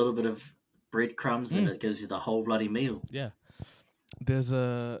give it a little bit of breadcrumbs, and it gives you the whole bloody meal. Yeah, there's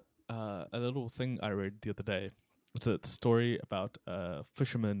a little thing I read the other day. It's a story about a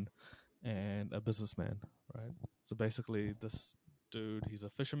fisherman and a businessman, right? So basically, this dude, he's a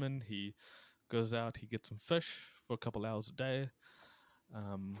fisherman. He goes out, he gets some fish for a couple hours a day,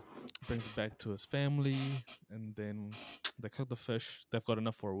 brings it back to his family, and then they cook the fish. They've got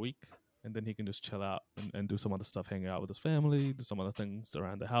enough for a week, and then he can just chill out and do some other stuff, hang out with his family, do some other things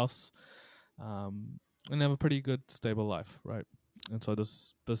around the house, and have a pretty good, stable life, right? And so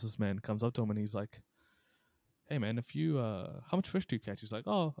this businessman comes up to him and he's like, "Hey man, if you how much fish do you catch?" He's like,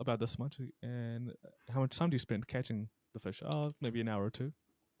 "Oh, about this much." "And how much time do you spend catching the fish?" "Oh, maybe an hour or two."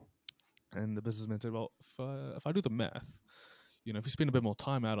 And the businessman said, "Well, if I do the math, if you spend a bit more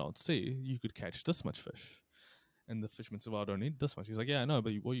time out on sea, you could catch this much fish." And the fisherman said, "Well, I don't need this much." He's like, "Yeah, I know,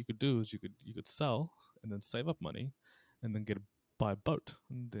 but what you could do is you could sell and then save up money, and then buy a boat.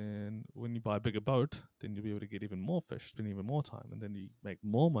 And then when you buy a bigger boat, then you'll be able to get even more fish, spend even more time, and then you make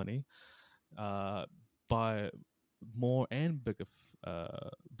more money, buy more and bigger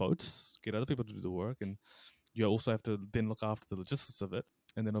boats, get other people to do the work, and you also have to then look after the logistics of it.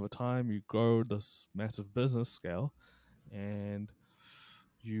 And then over time, you grow this massive business scale, and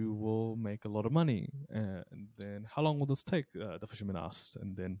you will make a lot of money." And then, "How long will this take?" The fisherman asked.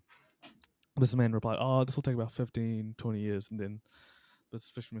 And then this man replied, "Oh, this will take about 15, 20 years. And then this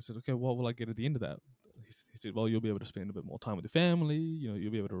fisherman said, "Okay, what will I get at the end of that?" He said, "Well, you'll be able to spend a bit more time with your family.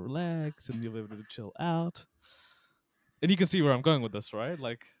 You'll be able to relax, and you'll be able to chill out." And you can see where I'm going with this, right?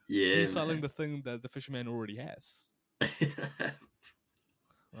 Like, Yeah, he's selling man. the thing that the fisherman already has,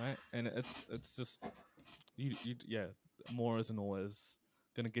 right? And it's just yeah, more isn't always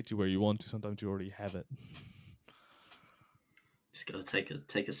gonna get you where you want to. Sometimes you already have it. Just gotta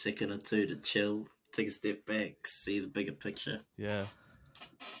take a second or two to chill, take a step back, see the bigger picture. Yeah.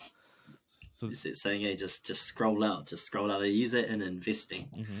 So It's saying, hey, just scroll out, just scroll out. They use that in investing.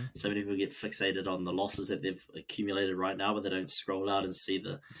 mm-hmm. So many people get fixated on the losses that they've accumulated right now, but they don't scroll out and see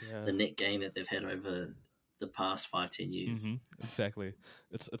the net gain that they've had over the past 5-10 years. Mm-hmm. Exactly.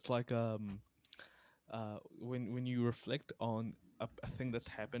 It's like when you reflect on a thing that's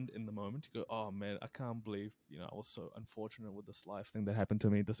happened in the moment, you go, "Oh man, I can't believe I was so unfortunate with this life thing that happened to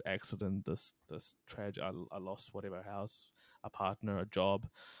me, this accident, this tragedy. I lost whatever, house, a partner, a job."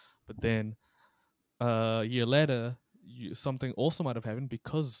 But then a year later, something also might have happened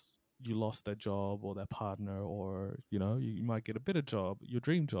because you lost that job or that partner, or you might get a better job, your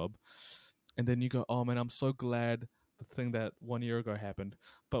dream job, and then you go, "Oh man, I'm so glad the thing that 1 year ago happened."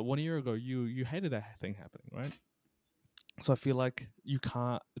 But 1 year ago, you hated that thing happening, right? So I feel like you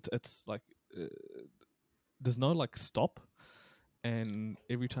can't. It's like there's no like stop, and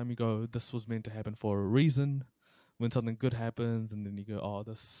every time you go, "This was meant to happen for a reason." When something good happens, and then you go, "Oh,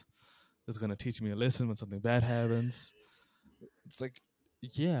 this is going to teach me a lesson." When something bad happens, it's like,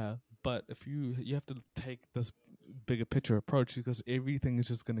 yeah, but if you have to take this bigger picture approach, because everything is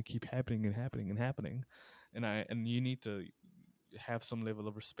just going to keep happening and happening and happening, and you need to have some level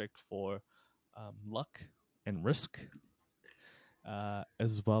of respect for luck and risk,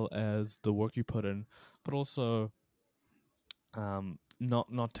 as well as the work you put in, but also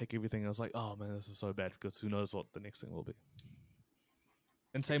not take everything as like, "Oh man, this is so bad," because who knows what the next thing will be.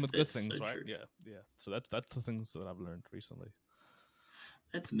 And same with good That's things, so right? true. Yeah. So that's the things that I've learned recently.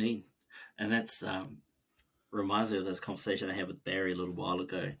 That's mean. And that's reminds me of this conversation I had with Barry a little while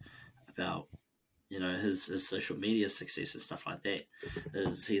ago about his social media success and stuff like that.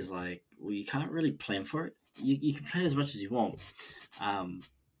 Is he's like, well, you can't really plan for it. You can plan as much as you want,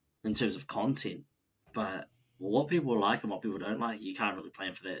 in terms of content, but what people like and what people don't like, you can't really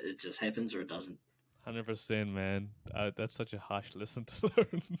plan for that. It just happens or it doesn't. 100%, man. That's such a harsh lesson to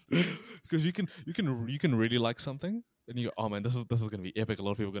learn, because you can really like something, and you go, "Oh man, this is gonna be epic. A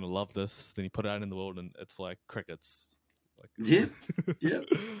lot of people are gonna love this." Then you put it out in the world, and it's like crickets. Yeah, Like, yeah.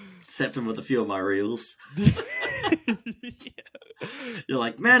 It's happened with a few of my reels. yeah. You're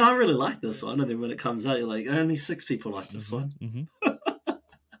like, man, I really like this one, and then when it comes out, you're like, only 6 people like this one.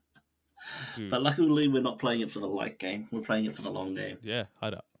 Dude, But luckily, we're not playing it for the like game. We're playing it for the long game. yeah,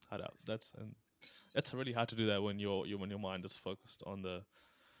 hide up. And it's really hard to do that when your mind is focused on the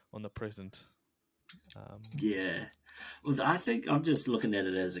present. Yeah. Well, I think I'm just looking at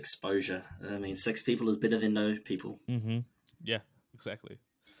it as exposure. I mean, 6 people is better than no people. Yeah, exactly.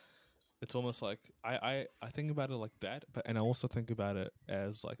 It's almost like I think about it like that, but and I also think about it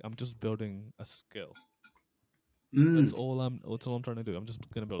as like I'm just building a skill. Mm, That's all I'm trying to do. I'm just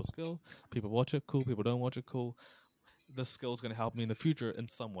gonna build a skill. People watch it, cool. People don't watch it, cool. This skill is gonna help me in the future in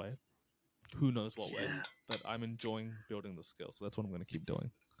some way. Who knows what way? yeah. But I'm enjoying building the skill, so that's what I'm gonna keep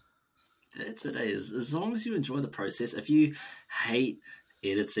doing. That's it. As long as you enjoy the process, if you hate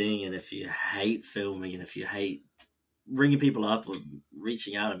editing and if you hate filming and if you hate ringing people up or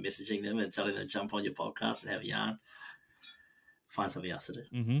reaching out and messaging them and telling them to jump on your podcast and have a yarn, find something else to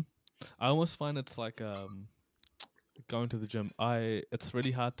do. I almost find it's like going to the gym. It's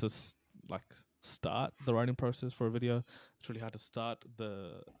really hard to like start the writing process for a video. It's really hard to start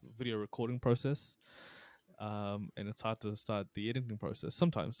the video recording process. And it's hard to start the editing process.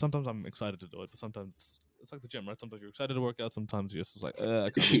 Sometimes I'm excited to do it, but sometimes it's like the gym, right? Sometimes you're excited to work out. Sometimes you're just like, I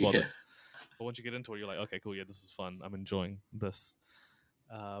can't be bothered. Yeah. But once you get into it, you're like, okay, cool, yeah, this is fun. I'm enjoying this.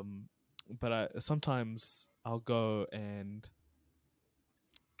 But sometimes I'll go and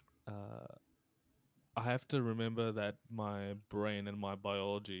uh, I have to remember that my brain and my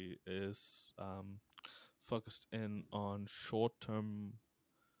biology is focused in on short-term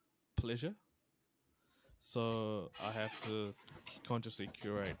pleasure. So I have to consciously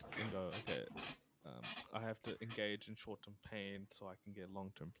curate and go, okay, I have to engage in short-term pain so I can get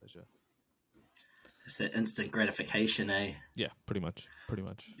long-term pleasure. It's that instant gratification, eh? Yeah, pretty much.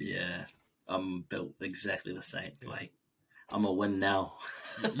 Yeah. I'm built exactly the same. Yeah. Like, I'm a win now.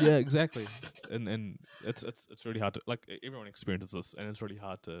 Yeah, exactly. And it's really hard to, like, everyone experiences this, and it's really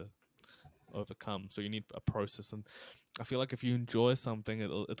hard to overcome. So you need a process, and I feel like if you enjoy something,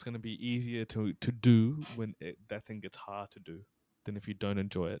 it's going to be easier to do when that thing gets hard to do than if you don't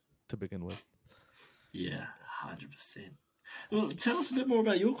enjoy it to begin with. Yeah, 100%. Well, tell us a bit more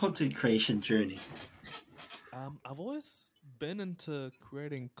about your content creation journey. I've always been into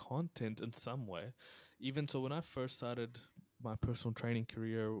creating content in some way. Even so, when I first started my personal training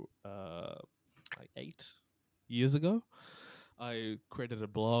career, like 8 years ago, I created a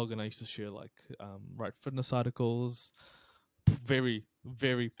blog and I used to share like write fitness articles, very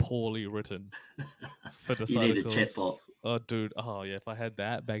very poorly written fitness You need a articles. chatbot. Oh, dude. Oh, yeah. If I had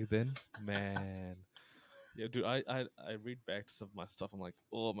that back then, man. Yeah, dude. I read back to some of my stuff. I'm like,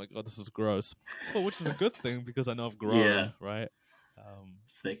 oh my god, this is gross. Well, which is a good thing because I know I've Yeah, grown, right? Um,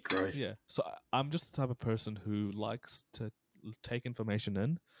 it's that growth. yeah. So I'm just the type of person who likes to take information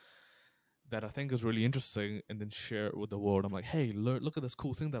in that I think is really interesting and then share it with the world. I'm like, hey, look at this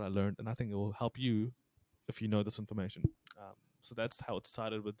cool thing that I learned, and I think it will help you if you know this information. So that's how it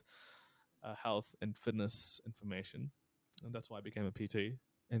started with health and fitness information, and that's why I became a PT.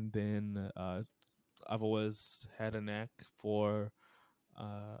 And then I've always had a knack for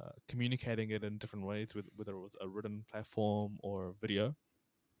communicating it in different ways, with whether it was a written platform or video.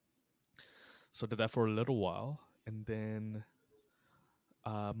 So I did that for a little while, and then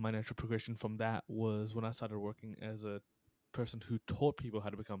my natural progression from that was when I started working as a person who taught people how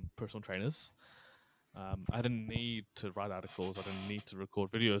to become personal trainers. I didn't need to write articles. I didn't need to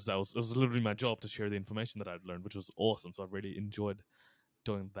record videos. It was literally my job to share the information that I'd learned, which was awesome. So I really enjoyed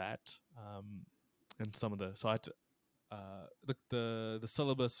doing that. And some of the so I had to, the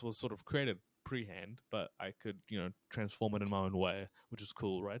syllabus was sort of created pre-hand, but I could transform it in my own way, which is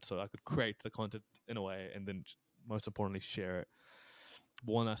cool, right? So I could create the content in a way, and then most importantly share it.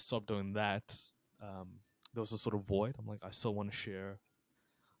 But when I stopped doing that, um, there was a sort of void. I'm like, I still want to share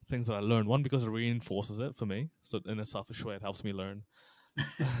things that I learned. One, because it reinforces it for me, so in a selfish way, it helps me learn.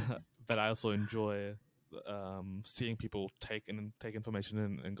 But I also enjoy seeing people take information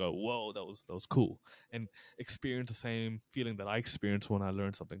in and go, "Whoa, that was cool," and experience the same feeling that I experienced when I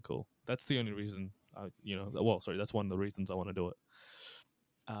learned something cool. That's the only reason, that's one of the reasons I want to do it.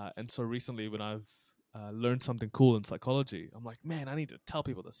 And so recently, when I've learned something cool in psychology, I'm like, man, I need to tell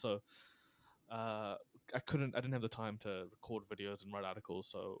people this. So uh, I didn't have the time to record videos and write articles.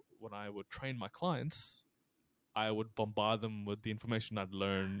 So when I would train my clients, I would bombard them with the information I'd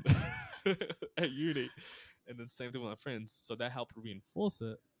learned at uni, and then same thing with my friends. So that helped reinforce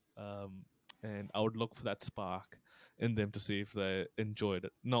it. Um, and I would look for that spark in them to see if they enjoyed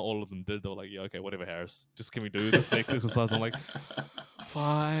it. Not all of them did. They were like, "Yeah, okay, whatever, Harris. Just can we do this next exercise?" I'm like,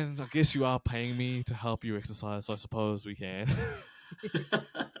 "Fine. I guess you are paying me to help you exercise, so I suppose we can."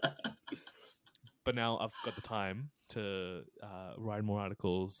 But now I've got the time to write more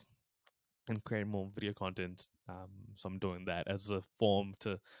articles and create more video content. So I'm doing that as a form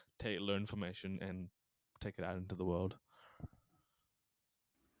to learn information and take it out into the world.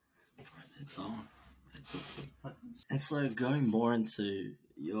 It's on. That's all. And so, going more into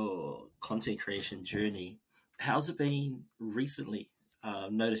your content creation journey, how's it been recently?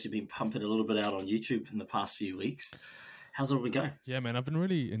 Notice you've been pumping a little bit out on YouTube in the past few weeks. How's it all been going? Yeah, man, I've been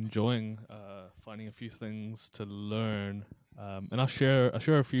really enjoying finding a few things to learn, and I'll share a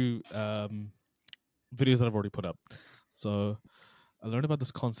few videos that I've already put up. So I learned about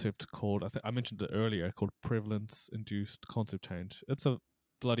this concept called I mentioned it earlier called prevalence induced concept change. It's a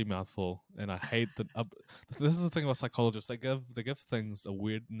bloody mouthful, and I hate that. This is the thing about psychologists; they give things a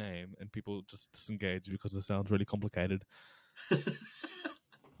weird name, and people just disengage because it sounds really complicated.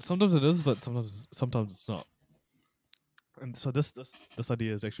 Sometimes it is, but sometimes it's not. And so this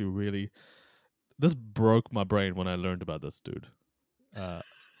idea is actually really this broke my brain when I learned about this dude. Uh,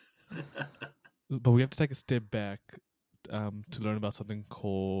 but we have to take a step back to learn about something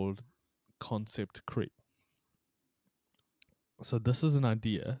called concept creep. So this is an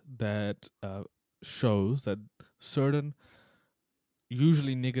idea that shows that certain,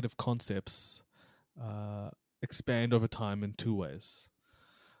 usually negative concepts uh, expand over time in two ways.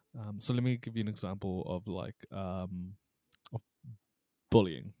 So let me give you an example of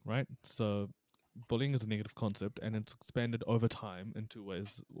bullying, right? So bullying is a negative concept, and it's expanded over time in two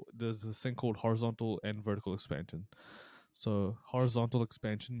ways. There's this thing called horizontal and vertical expansion. So horizontal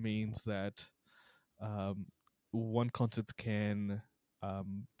expansion means that um, one concept can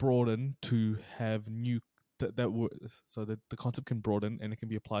broaden to have new so that the concept can broaden and it can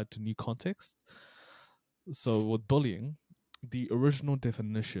be applied to new contexts. So with bullying, the original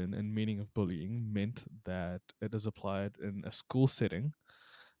definition and meaning of bullying meant that it is applied in a school setting,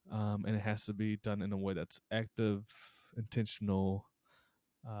 and it has to be done in a way that's active, intentional,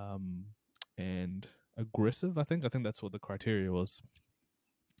 um, and aggressive. I think that's what the criteria was.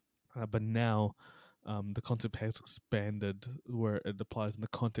 But now, the concept has expanded where it applies in the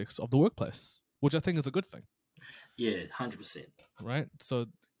context of the workplace, which I think is a good thing, Yeah, 100%. right? So,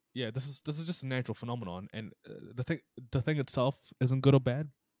 yeah, this is just a natural phenomenon, and the thing itself isn't good or bad.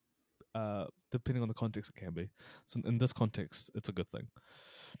 Depending on the context, it can be. So, in this context, it's a good thing.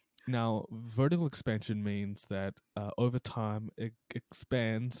 Now, vertical expansion means that over time it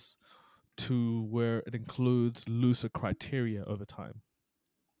expands to where it includes looser criteria over time.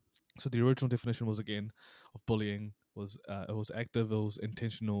 So the original definition was again of bullying was it was active, it was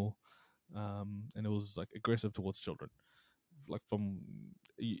intentional, and it was like aggressive towards children, like from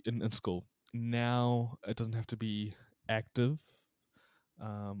in school. Now it doesn't have to be active,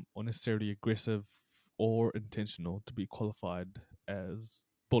 or necessarily aggressive or intentional to be qualified as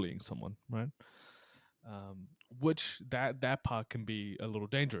bullying someone, right? Which that part can be a little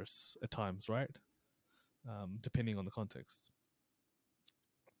dangerous at times, right? Depending on the context.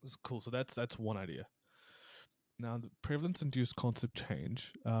 It's cool. So that's one idea. Now, the prevalence-induced concept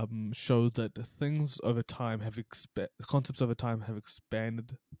change shows that concepts over time have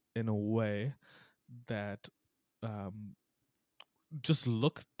expanded in a way that um, just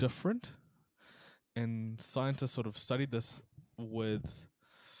look different, and scientists sort of studied this with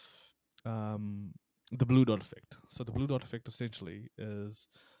um, the blue dot effect. So the blue dot effect essentially is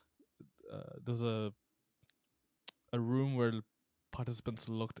there's a room where participants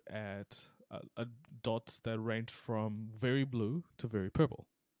looked at dots that ranged from very blue to very purple,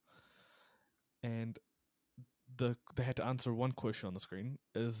 and they had to answer one question on the screen: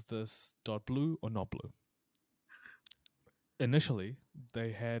 is this dot blue or not blue? Initially,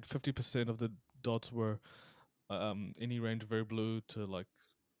 they had 50% of the dots were any range of very blue to like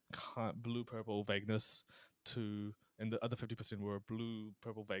blue purple vagueness to, and the other 50% were blue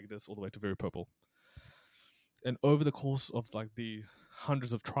purple vagueness all the way to very purple. And over the course of like the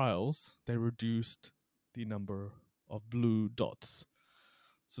hundreds of trials, they reduced the number of blue dots.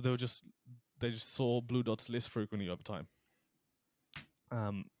 So they just saw blue dots less frequently over time.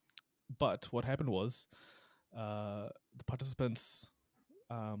 But what happened was the participants,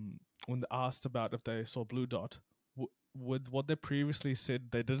 when asked about if they saw blue dot, with what they previously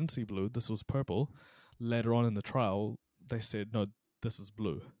said they didn't see blue, this was purple. Later on in the trial, they said no, this is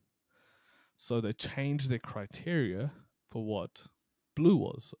blue. So they changed their criteria for what blue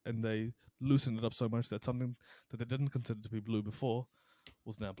was, and they loosened it up so much that something that they didn't consider to be blue before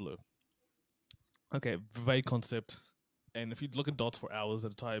was now blue. Okay, vague concept. And if you look at dots for hours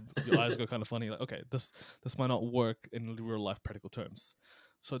at a time, your eyes go kind of funny. Like, okay, this might not work in real life practical terms.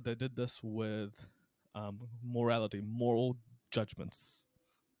 So they did this with morality, moral judgments.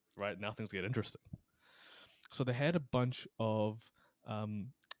 Right now, things get interesting. So they had a bunch of um,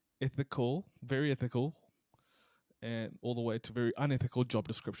 very ethical, and all the way to very unethical job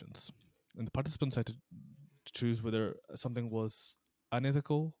descriptions. And the participants had to choose whether something was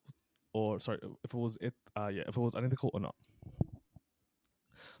unethical, or sorry, if it was if it was unethical or not.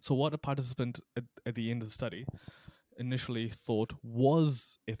 So what a participant at the end of the study initially thought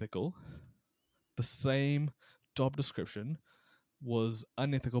was ethical, the same job description was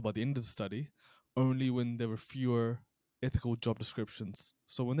unethical by the end of the study, only when there were fewer ethical job descriptions.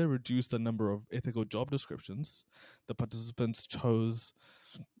 So when they reduced the number of ethical job descriptions, the participants chose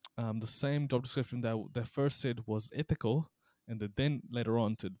the same job description that they first said was ethical, and that then later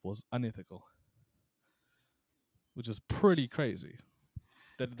on said was unethical, which is pretty crazy.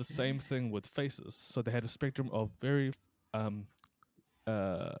 They did the same thing with faces. So they had a spectrum of very um,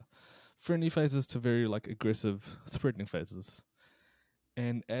 uh, friendly faces to very like aggressive, threatening faces.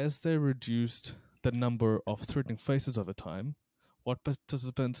 And as they reduced the number of threatening faces over time, what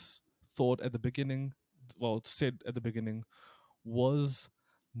participants thought at the beginning, well, said at the beginning, was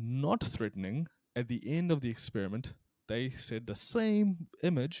not threatening, at the end of the experiment, they said the same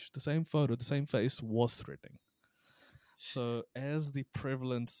image, the same photo, the same face was threatening. So as the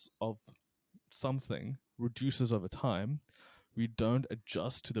prevalence of something reduces over time, we don't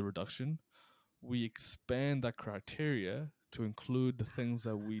adjust to the reduction. We expand that criteria to include the things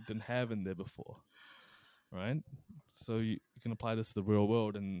that we didn't have in there before, right? So you can apply this to the real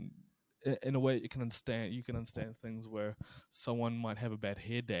world, and in a way, you can understand things where someone might have a bad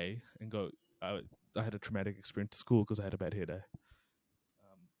hair day and go, I had a traumatic experience at school because I had a bad hair day.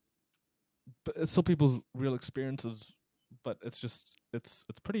 But it's still people's real experiences. But it's just it's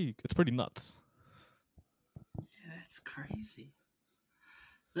pretty nuts. Yeah, that's crazy.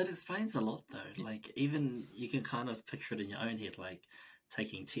 That explains a lot, though. Like, even you can kind of picture it in your own head, like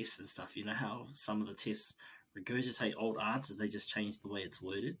taking tests and stuff. You know how some of the tests regurgitate old answers, they just change the way it's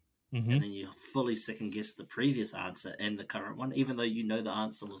worded. Mm-hmm. And then you fully second guess the previous answer and the current one, even though you know the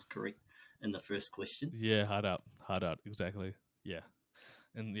answer was correct in the first question. Yeah, hard out, exactly. Yeah.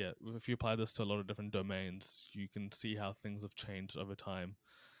 And yeah, if you apply this to a lot of different domains, you can see how things have changed over time.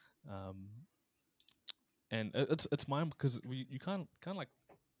 And it's mind because you can't like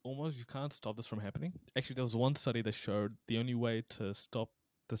almost you can't stop this from happening. Actually, there was one study that showed the only way to stop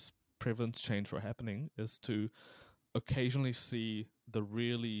this prevalence change from happening is to occasionally see the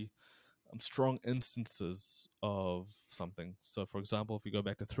really strong instances of something. So, for example, if we go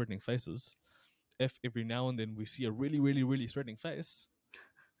back to threatening faces, if every now and then we see a really, really, really threatening face,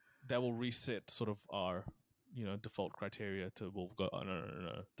 that will reset sort of our default criteria to we'll go, oh,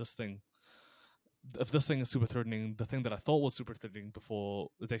 no, this thing, if this thing is super threatening, the thing that I thought was super threatening before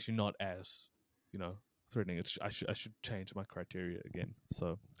is actually not as threatening. I should change my criteria again.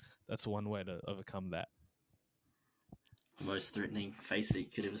 So that's one way to overcome that. The most threatening face that you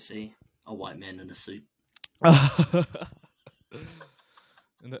could ever see: a white man in a suit.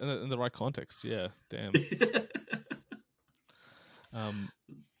 in the right context, yeah. Damn.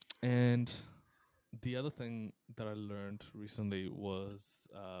 And the other thing that I learned recently was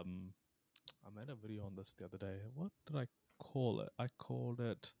I made a video on this the other day. What did I call it? I called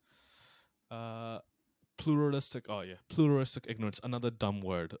it pluralistic. Oh yeah, pluralistic ignorance. Another dumb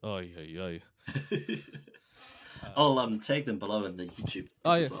word. Oh yeah. I'll tag them below in the YouTube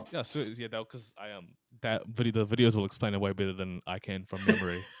Oh as yeah, well. yeah. So yeah, that because that video. The videos will explain it way better than I can from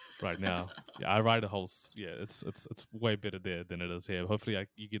memory right now. Yeah, I write a whole. Yeah, it's way better there than it is here. Hopefully,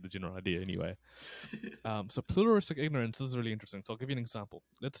 you get the general idea anyway. So pluralistic ignorance is really interesting. So I'll give you an example.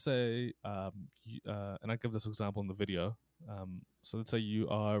 Let's say, and I give this example in the video. So let's say you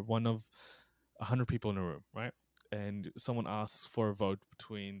are one of 100 people in a room, right? And someone asks for a vote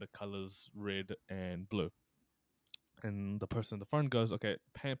between the colors red and blue. And the person in the front goes, okay,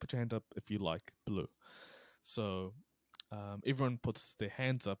 put your hand up if you like blue. So everyone puts their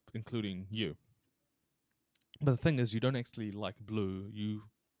hands up, including you. But the thing is, you don't actually like blue, you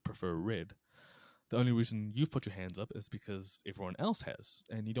prefer red. The only reason you've put your hands up is because everyone else has.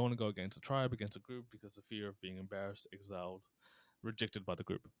 And you don't want to go against a tribe, against a group, because of fear of being embarrassed, exiled, rejected by the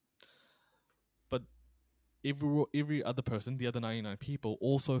group. But every other person, the other 99 people,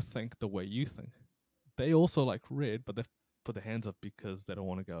 also think the way you think. They also like red, but they've put their hands up because they don't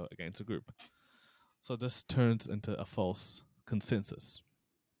want to go against a group. So this turns into a false consensus.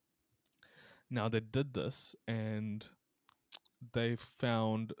 Now they did this, and they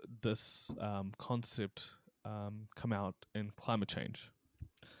found this concept come out in climate change.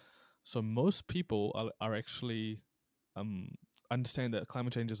 So most people are actually understand that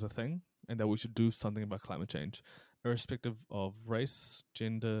climate change is a thing and that we should do something about climate change, irrespective of race,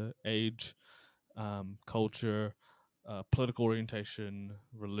 gender, age, culture, political orientation,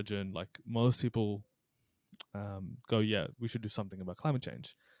 religion. Like most people go, yeah, we should do something about climate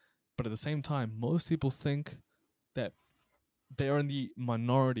change. But at the same time, most people think that they are in the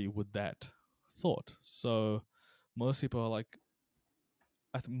minority with that thought. So most people are like,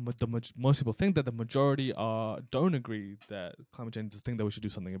 most people think that the majority don't agree that climate change is a thing that we should do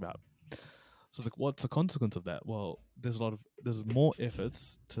something about. So what's the consequence of that? Well, there's more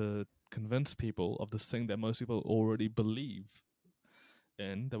efforts to convince people of this thing that most people already believe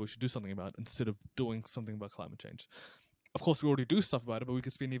in, that we should do something about, instead of doing something about climate change. Of course, we already do stuff about it, but we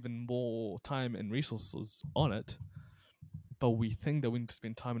could spend even more time and resources on it. But we think that we need to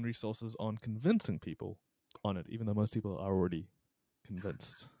spend time and resources on convincing people on it, even though most people are already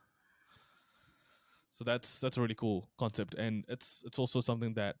convinced. So that's a really cool concept, and it's also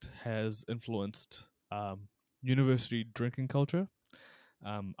something that has influenced university drinking culture.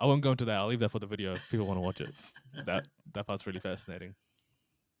 I won't go into that. I'll leave that for the video if people want to watch it. That part's really fascinating.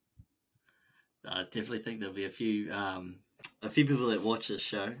 I definitely think there'll be a few people that watch this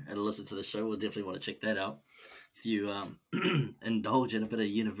show and listen to the show will definitely want to check that out. If you indulge in a bit of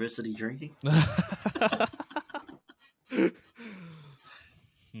university drinking.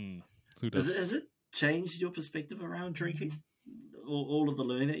 Who does? Has it changed your perspective around drinking? All of the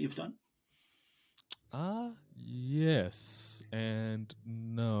learning that you've done? Yes and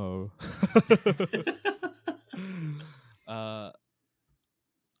no.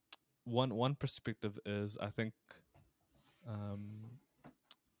 One perspective is, I think,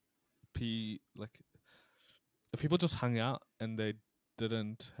 if people just hung out and they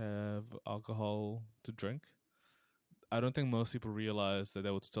didn't have alcohol to drink, I don't think most people realize that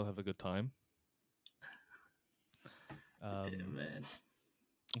they would still have a good time. Yeah, man.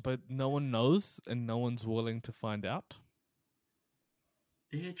 But no one knows, and no one's willing to find out.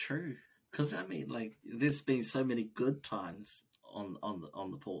 Yeah, true. Because I mean, like, there's been so many good times on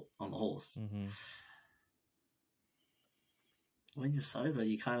the horse. Mm-hmm. When you're sober,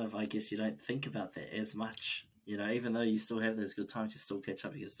 you kind of, I guess, you don't think about that as much. You know, even though you still have those good times, you still catch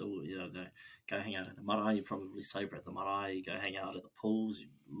up. You can still, go hang out at the marae. You're probably sober at the marae. You go hang out at the pools. You're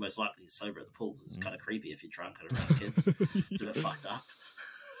most likely sober at the pools. It's kind of creepy if you're drunk and around kids. It's a bit fucked up.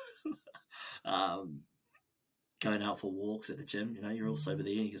 Going out for walks at the gym, you're all sober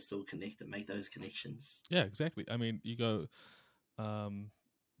there. You can still connect and make those connections. Yeah, exactly. I mean, you go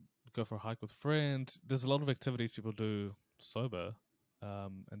for a hike with friends. There's a lot of activities people do sober,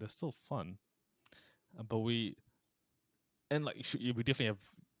 and they're still fun. But we definitely have,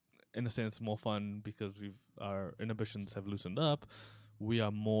 in a sense, more fun because our inhibitions have loosened up. We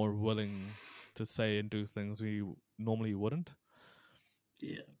are more willing to say and do things we normally wouldn't.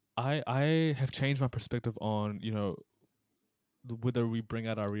 Yeah. I have changed my perspective on, whether we bring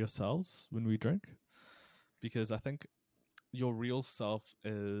out our real selves when we drink, because I think your real self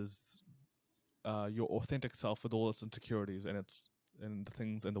is your authentic self with all its insecurities and the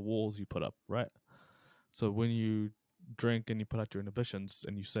things and the walls you put up, right? So when you drink and you put out your inhibitions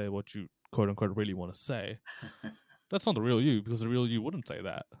and you say what you quote unquote really want to say, that's not the real you, because the real you wouldn't say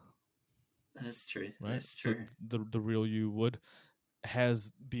that. That's true. Right? That's true. So the real you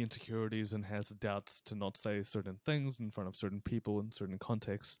has the insecurities and has the doubts to not say certain things in front of certain people in certain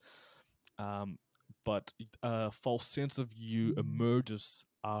contexts. But a false sense of you emerges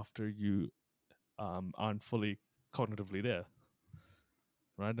after you aren't fully cognitively there.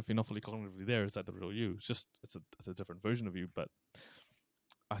 Right? If you're not fully cognitively there, is that the real you? It's a different version of you. But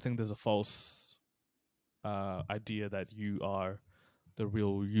I think there's a false idea that you are the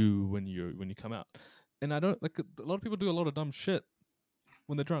real you when you come out. And I don't like, a lot of people do a lot of dumb shit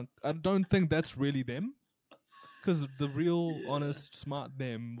when they're drunk. I don't think that's really them, because the real, honest, smart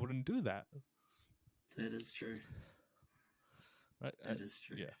them wouldn't do that. That is true. Right? That is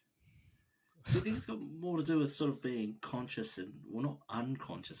true. Yeah. Do you think it's got more to do with sort of being conscious and, well, not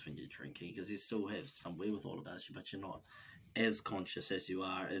unconscious when you're drinking, because you still have some wherewithal about you, but you're not as conscious as you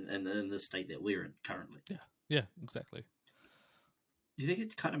are in the state that we're in currently? Yeah, exactly. Do you think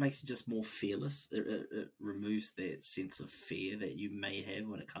it kind of makes you just more fearless? It removes that sense of fear that you may have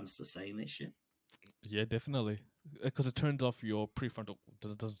when it comes to saying that shit? Yeah, definitely. Because it turns off your prefrontal.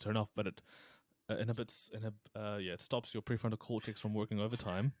 It doesn't turn off, but it it stops your prefrontal cortex from working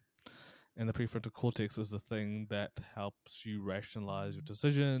overtime. And the prefrontal cortex is the thing that helps you rationalize your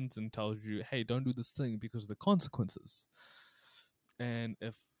decisions and tells you, hey, don't do this thing because of the consequences. And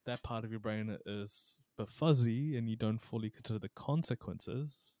if that part of your brain is a bit fuzzy and you don't fully consider the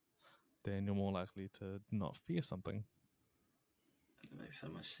consequences, then you're more likely to not fear something. It makes so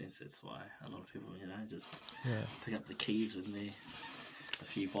much sense. That's why a lot of people, just pick up the keys when they're a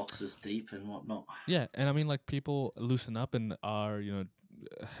few boxes deep and whatnot. Yeah, and I mean, like, people loosen up and are,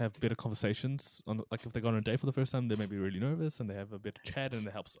 have better conversations. Like, if they go on a date for the first time, they may be really nervous, and they have a bit of chat, and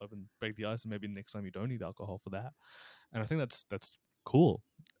it helps break the ice. And maybe next time you don't need alcohol for that. and I think that's cool.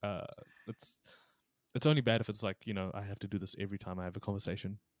 Uh, it's it's only bad if it's like, I have to do this every time I have a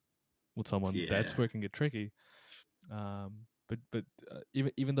conversation with someone. That's Yeah. where it can get tricky. But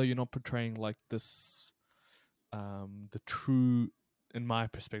even though you're not portraying like this, the true, in my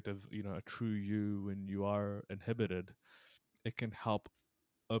perspective, a true you when you are inhibited, it can help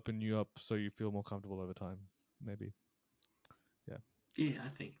open you up so you feel more comfortable over time. Maybe, yeah. Yeah,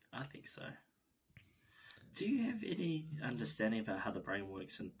 I think so. Do you have any understanding about how the brain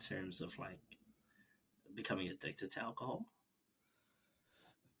works in terms of like becoming addicted to alcohol?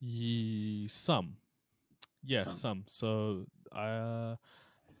 Some, yeah, Some. some. So,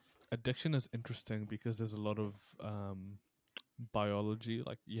 addiction is interesting because there's a lot of biology.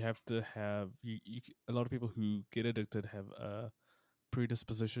 Like you have to have a lot of people who get addicted have a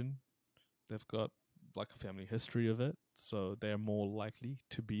predisposition. They've got like a family history of it, so they're more likely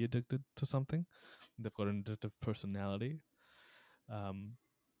to be addicted to something. They've got an addictive personality, um,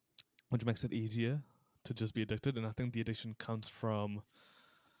 which makes it easier to just be addicted. And I think the addiction comes from.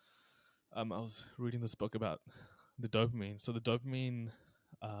 I was reading this book about the dopamine. So the dopamine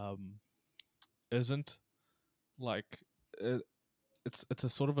um, isn't like it, it's a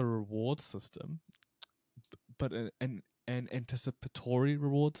sort of a reward system, but an anticipatory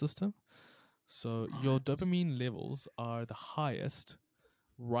reward system. So your Right. dopamine levels are the highest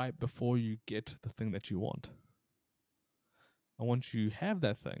right before you get the thing that you want. And once you have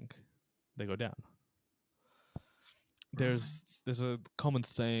that thing, they go down. There's Right. there's a common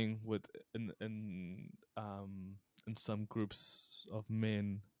saying with in some groups of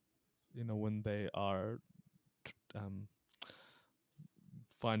men, when they are um,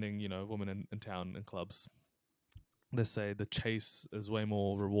 finding women in town in clubs, they say the chase is way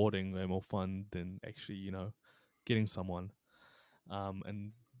more rewarding, way more fun than actually getting someone.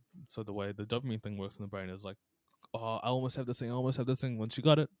 And so the way the dopamine thing works in the brain is like, oh, I almost have this thing, I almost have this thing. Once you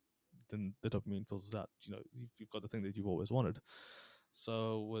got it, then the dopamine fills out. You've got the thing that you've always wanted.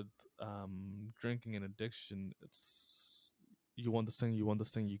 So with drinking and addiction, it's you want this thing, you want this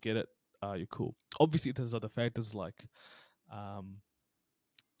thing, you get it, you're cool. Obviously, there's other factors like um,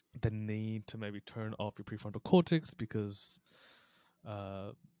 the need to maybe turn off your prefrontal cortex because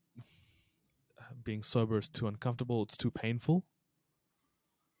uh, being sober is too uncomfortable, it's too painful.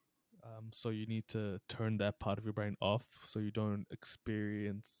 So you need to turn that part of your brain off so you don't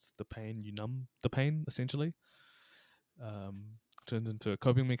experience the pain. You numb the pain essentially. Turns into a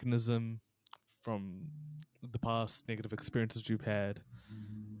coping mechanism from the past negative experiences you've had,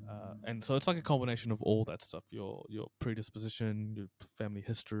 and so it's like a combination of all that stuff: your predisposition, your family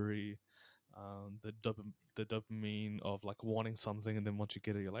history, the dopamine of like wanting something, and then once you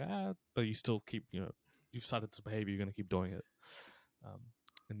get it, you're like but you still keep you've started this behavior, you're gonna keep doing it, um,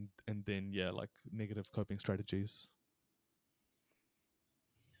 and then yeah, like negative coping strategies.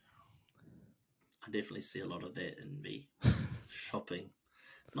 I definitely see a lot of that in me. Shopping.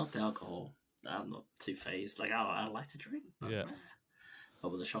 Not the alcohol. I'm not too phased. Like, I like to drink, but Yeah,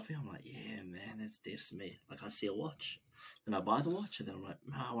 but with the shopping, I'm like, yeah, man, that's definitely me. Like, I see a watch, then I buy the watch, and then I'm like,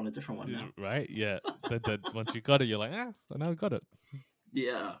 I want a different one now. right. Yeah, that once you got it, you're like I now got it.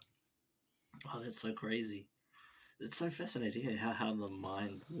 Yeah. Oh, that's so crazy. It's so fascinating how the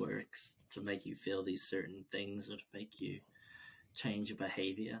mind works to make you feel these certain things or to make you change your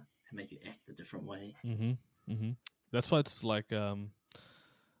behavior and make you act a different way. Mm-hmm. Mm-hmm. That's why it's like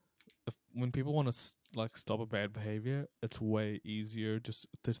when people want to like stop a bad behavior, it's way easier just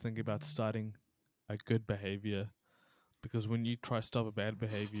to think about starting a good behavior, because when you try to stop a bad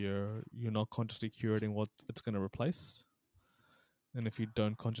behavior, you're not consciously curating what it's going to replace. And if you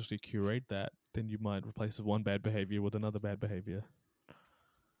don't consciously curate that, then you might replace one bad behavior with another bad behavior.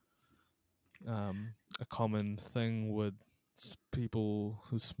 A common thing with people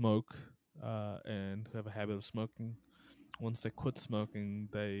who smoke and who have a habit of smoking, once they quit smoking,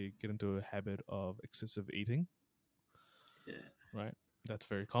 they get into a habit of excessive eating, Yeah. right? That's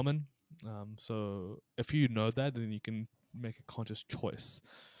very common. So if you know that, then you can make a conscious choice.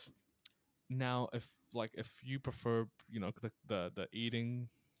 Now, if you prefer, the eating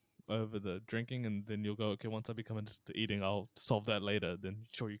over the drinking, and then you'll go, okay, once I become into eating, I'll solve that later. Then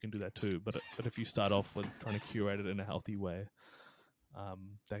sure, you can do that too. But if you start off with trying to curate it in a healthy way,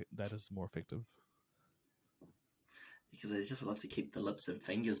 that is more effective. Because they just love to keep the lips and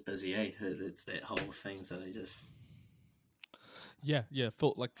fingers busy, eh? It's that whole thing, so they just. Yeah, yeah.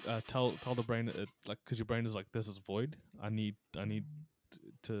 Feel like tell the brain like, because your brain is like, this is void. I need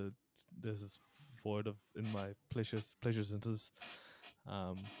to there's this void of in my pleasure centers.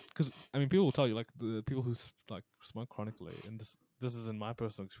 Because I mean, people will tell you, like the people who like smoke chronically, and this is in my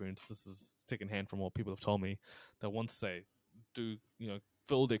personal experience. This is secondhand from what people have told me. That once they do,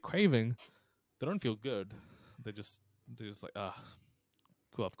 feel their craving, they don't feel good. They're just like,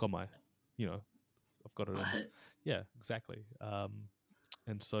 cool. I've got my, I've got it. Right. Yeah, exactly.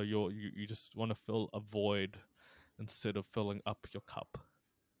 And so you just want to fill a void instead of filling up your cup.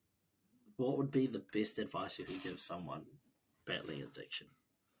 What would be the best advice you could give someone battling addiction?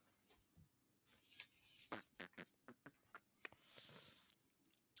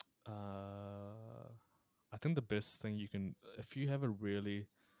 I think the best thing you can, if you have a really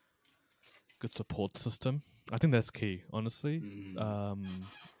good support system, I think that's key. Honestly,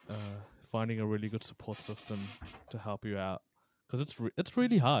 finding a really good support system to help you out, because it's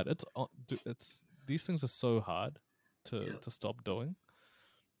really hard. It's these things are so hard to stop doing.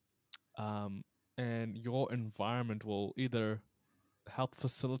 And your environment will either help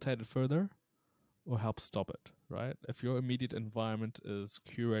facilitate it further or help stop it, right? If your immediate environment is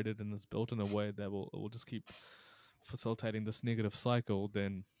curated and is built in a way that will just keep facilitating this negative cycle,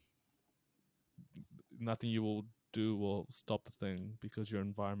 then nothing you will do will stop the thing, because your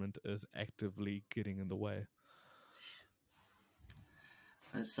environment is actively getting in the way.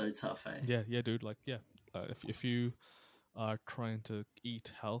 That's so tough, eh? Yeah, dude. Like, yeah, if you are trying to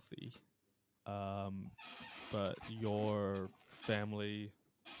eat healthy, but your family,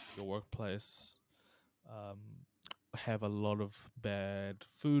 your workplace, have a lot of bad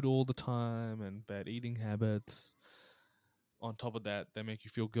food all the time and bad eating habits. On top of that, they make you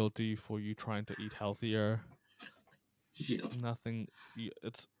feel guilty for you trying to eat healthier. Yep. Nothing.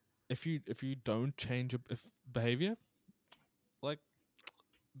 It's if you don't change your behavior, like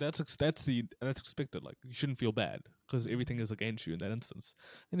that's expected. Like, you shouldn't feel bad because everything is against you in that instance.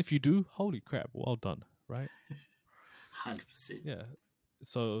 And if you do, holy crap, well done, right? 100%. Yeah.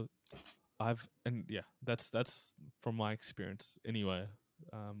 So that's from my experience anyway.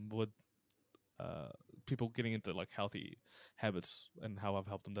 With people getting into like healthy habits and how I've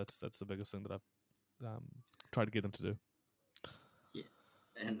helped them. That's the biggest thing that I've tried to get them to do. Yeah.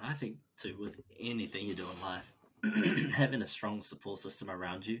 And I think, too, with anything you do in life, having a strong support system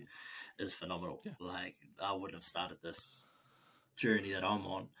around you is phenomenal. Yeah. Like, I wouldn't have started this journey that I'm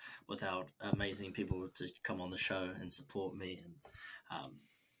on without amazing people to come on the show and support me and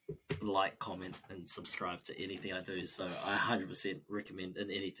like, comment, and subscribe to anything I do. So I 100% recommend in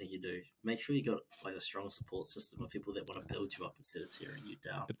anything you do, make sure you got like a strong support system of people that want to build you up instead of tearing you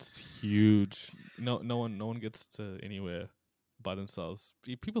down. It's huge. No one gets to anywhere by themselves.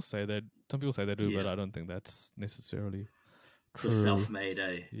 People say that. Some people say they do, but I don't think that's necessarily true. The self-made,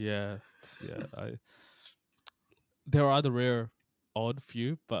 eh? Yeah. There are the rare, odd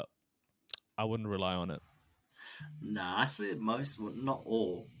few, but I wouldn't rely on it. Nah, I swear most, well, not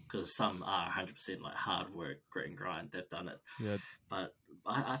all, because some are 100% like hard work, grit and grind. They've done it. Yeah. But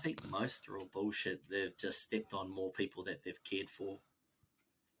I think most are all bullshit. They've just stepped on more people that they've cared for.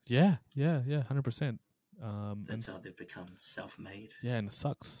 Yeah, 100%. That's how they've become self-made. Yeah, and it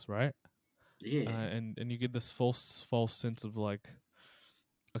sucks, right? Yeah. And you get this false sense of like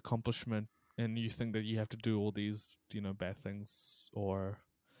accomplishment, and you think that you have to do all these bad things or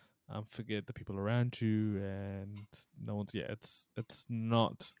forget the people around you, and no one's. Yeah, it's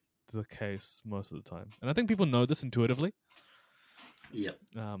not the case most of the time, and I think people know this intuitively. Yep.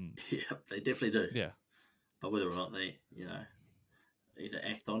 Yep, they definitely do. Yeah. But whether or not they, either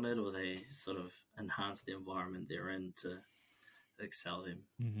act on it or they sort of enhance the environment they're in to excel them.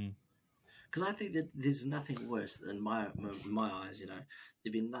 Because I think that there's nothing worse in my eyes.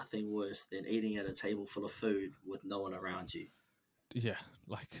 There'd be nothing worse than eating at a table full of food with no one around you. Yeah,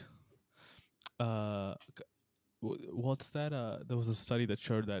 like, what's that? There was a study that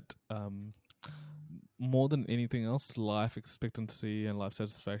showed that more than anything else, life expectancy and life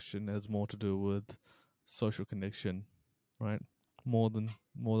satisfaction has more to do with social connection, right? More than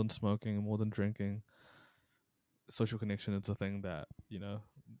smoking, more than drinking. Social connection is the thing that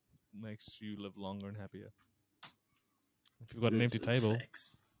makes you live longer and happier. If you've got an empty table,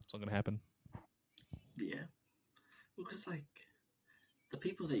 facts. It's not going to happen. Yeah, because like the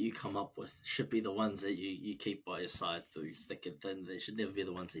people that you come up with should be the ones that you keep by your side through thick and thin. They should never be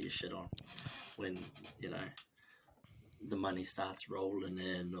the ones that you shit on when the money starts rolling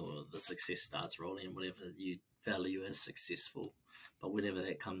in or the success starts rolling in, whatever you value as successful. But whenever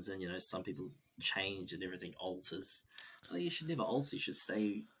that comes in, some people change and everything alters. I think you should never alter. You should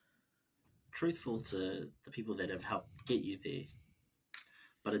stay truthful to the people that have helped get you there,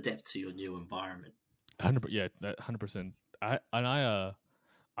 but adapt to your new environment. 100%.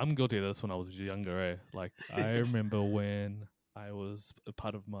 I'm guilty of this when I was younger. Like, I remember when I was a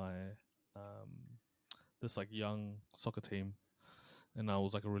part of my this like young soccer team. and I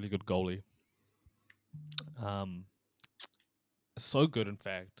was like a really good goalie. So good, in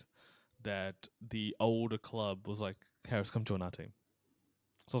fact, that the older club was like, Harris, come join our team.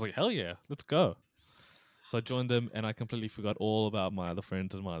 So I was like, hell yeah, let's go. So I joined them, and I completely forgot all about my other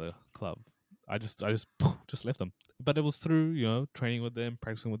friends and my other club. I just just left them. But it was through training with them,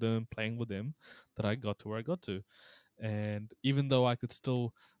 practicing with them, playing with them that I got to where I got to. And even though I could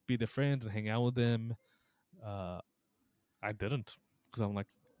still be their friends and hang out with them, uh, I didn't, because I'm like,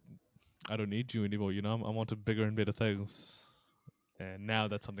 I don't need you anymore. I wanted bigger and better things, and now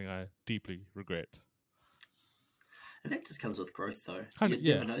that's something I deeply regret. And that just comes with growth, though. Kind of, You'd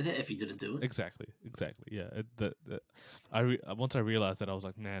yeah. never know that if you didn't do it. Exactly. Yeah. Once I realized that, I was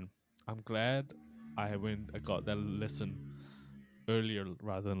like, man, I'm glad I got that lesson earlier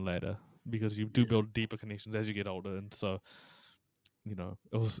rather than later, because you do Yeah. build deeper connections as you get older, and so it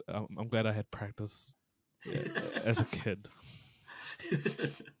was. I'm glad I had practice as a kid.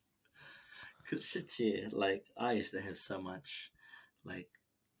 Cause shit, yeah, like I used to have so much, like,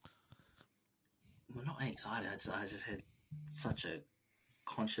 well, not anxiety. I just had such a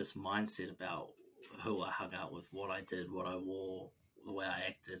conscious mindset about who I hung out with, what I did, what I wore, the way I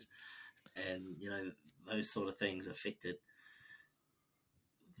acted, and those sort of things affected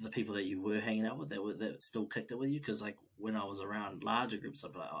the people that you were hanging out with that still kicked it with you. Because like when I was around larger groups,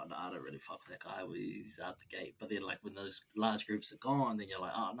 I'd be like, oh no, I don't really fuck with that guy. He's out the gate. But then like when those large groups are gone, then you're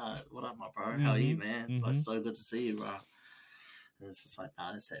like, oh no, what up, my bro? How are you, man? It's like so good to see you, bro. And it's just like,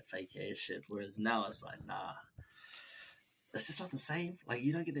 nah, that's that fake ass shit. Whereas now it's like, nah, it's just not the same. Like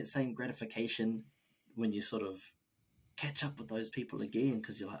you don't get that same gratification when you sort of catch up with those people again,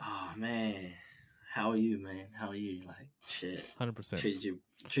 because you're like, oh man, how are you, man? How are you? Like shit, 100%. treated you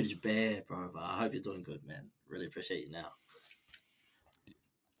bad, bro. But I hope you're doing good, man. Really appreciate you now.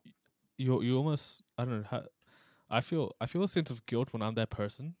 You almost, I don't know how. I feel a sense of guilt when I'm that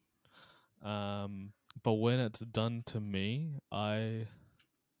person. But when it's done to me, I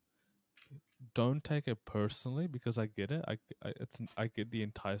don't take it personally, because I get it. I get the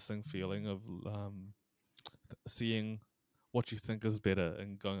enticing feeling of seeing what you think is better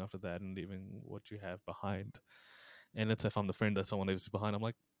and going after that and leaving what you have behind. And let's say if I'm the friend that someone leaves behind, I'm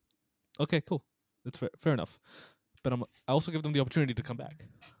like, okay, cool, it's fair enough. But I also give them the opportunity to come back,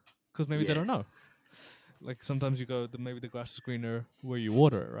 because maybe they Yeah, don't know. Like sometimes you go, maybe the grass is greener where you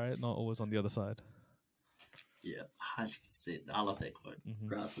water it, right? Not always on the other side. yeah, 100%. I love that quote. Mm-hmm.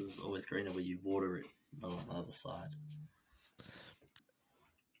 Grass is always greener where you water it, not on the other side.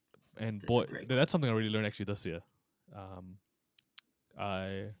 And That's a boy, great quote. that's something I really learned actually this year. Um,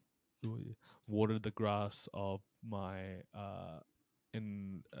 I watered the grass of my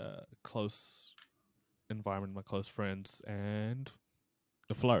in close environment, my close friends, and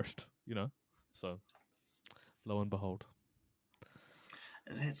it flourished. So lo and behold.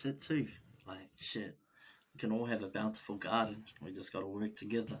 And that's it too. Like shit, we can all have a bountiful garden. We just got to work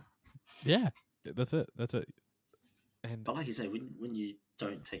together. Yeah, that's it. That's it. And But like you say, when you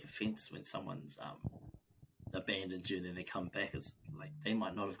don't take offense when someone's abandoned you and then they come back, it's like they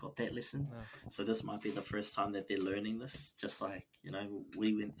might not have got that lesson. no. So this might be the first time that they're learning this. Just like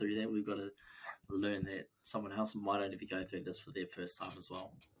we went through that. We've got to learn that someone else might only be going through this for their first time as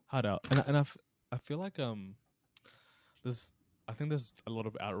well. Hard out. And I feel like there's I think there's a lot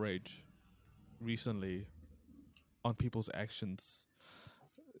of outrage recently on people's actions,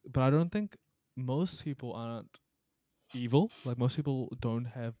 but I don't think most people aren't evil. Like most people don't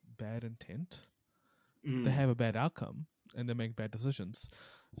have bad intent. They have a bad outcome and they make bad decisions.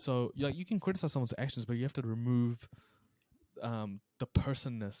 So like you can criticize someone's actions, but you have to remove the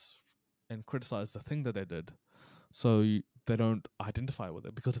personness and criticize the thing that they did, so they don't identify with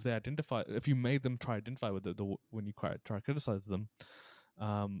it. Because if you made them try identify with it, when you try to criticize them,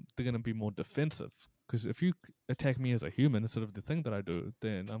 they're going to be more defensive. Because if you attack me as a human instead of the thing that I do,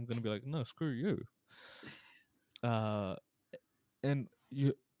 then I'm going to be like, no, screw you. Uh, and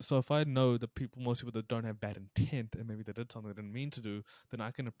you. So if I know that most people that don't have bad intent and maybe they did something they didn't mean to do, then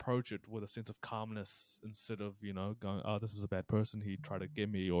I can approach it with a sense of calmness instead of going, oh, this is a bad person. He tried to get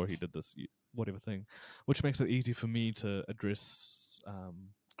me, or he did this whatever thing, which makes it easy for me to address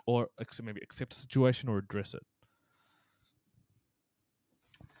or maybe accept a situation or address it.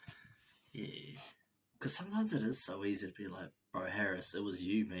 Yeah, because sometimes it is so easy to be like, bro, Harris, it was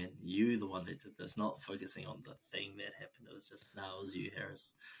you, man. You the one that did this, not focusing on the thing that happened. It was just, no, it was you,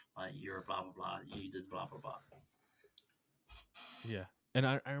 Harris. Like, you're a blah, blah, blah. You did blah, blah, blah. Yeah, and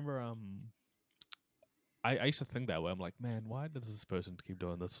I remember I used to think that way. I'm like, man, why does this person keep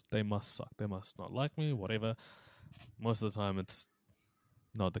doing this? They must suck. They must not like me. Whatever. Most of the time, it's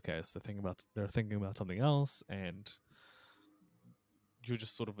not the case. They're thinking about something else, and you're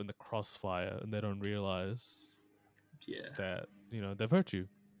just sort of in the crossfire, and they don't realize Yeah. that they've hurt you.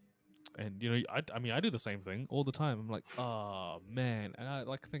 And I mean, I do the same thing all the time. I'm like, oh man, and I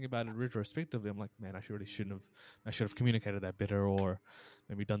like think about it retrospectively. I'm like, man, I should have communicated that better, or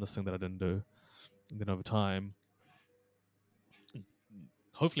maybe done this thing that I didn't do. And then over time,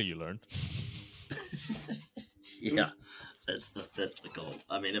 hopefully, you learn. Yeah, that's the goal.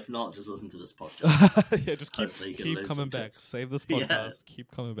 I mean, if not, just listen to this podcast. Yeah, just Hopefully you can keep learn coming some back. tips. Save this Yeah. podcast.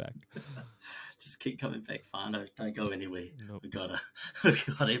 Keep coming back. Just keep coming back, Fano. Don't go anywhere. Nope. We've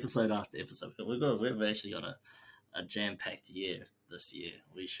got episode after episode. We've actually got a jam-packed year this year.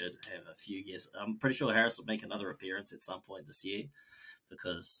 We should have a few guests. I'm pretty sure Harris will make another appearance at some point this year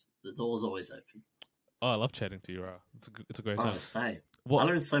because the door's always open. Oh, I love chatting to you, Ra. It's a great time. I say, What I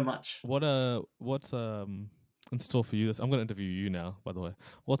learned so much. what's in store for you this? I'm going to interview you now, by the way.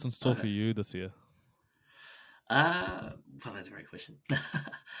 What's in store for you this year? Well, that's a great question.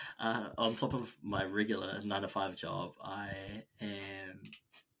 On top of my regular 9 to 5 job, I am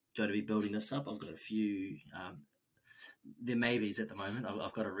going to be building this up. I've got a few, they're maybes at the moment.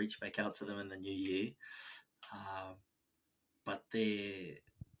 I've got to reach back out to them in the new year. But they're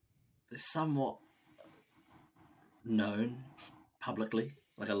somewhat known publicly.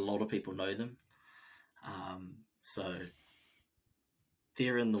 Like a lot of people know them. So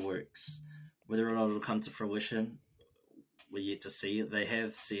they're in the works. Whether or not it'll come to fruition, we're yet to see it. They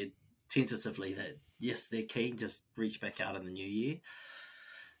have said tentatively that, yes, they're keen, just reach back out in the new year.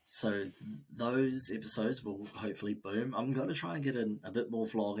 So those episodes will hopefully boom. I'm going to try and get in a bit more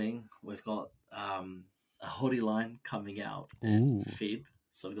vlogging. We've got a hoodie line coming out in Feb.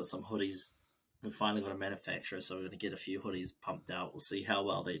 So we've got some hoodies. We've finally got a manufacturer, so we're going to get a few hoodies pumped out. We'll see how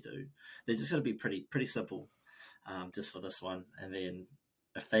well they do. They're just going to be pretty simple just for this one. And then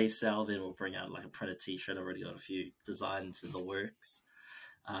if they sell, then we'll bring out like a printed t-shirt. I've already got a few designs in the works.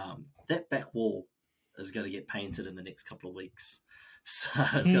 That back wall is going to get painted in the next couple of weeks. So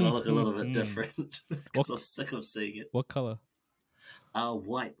it's going to look a little bit different because I'm sick of seeing it. What color?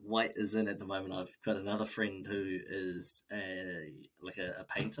 White. White is in at the moment. I've got another friend who is a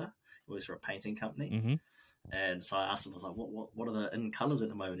painter. He works for a painting company. Mm-hmm. And so I asked him, I was like, what are the in colours at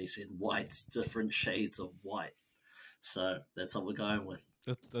the moment? He said white, different shades of white. So that's what we're going with.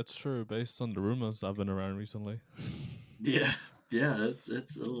 That's true, based on the rumors I've been around recently. Yeah, it's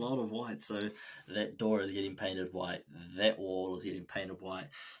a lot of white. So that door is getting painted white. That wall is getting painted white.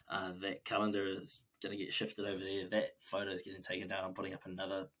 That calendar is going to get shifted over there. That photo is getting taken down. I'm putting up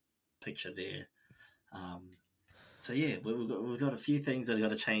another picture there. So yeah, we've got a few things that have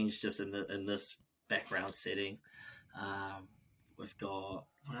got to change just in this background setting. We've got,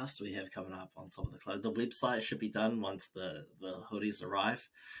 what else do we have coming up on top of the clothes? The website should be done once the hoodies arrive.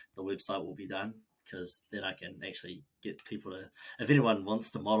 The website will be done because then I can actually get people to, if anyone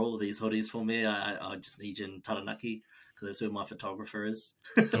wants to model these hoodies for me, I just need you in Taranaki because that's where my photographer is.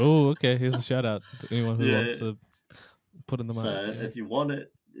 Oh, okay. Here's a shout out to anyone who wants to put in the money. So if you want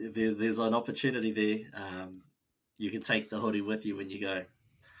it, there's an opportunity there. You can take the hoodie with you when you go.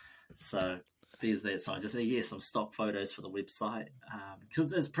 So there's that. So I just need some stock photos for the website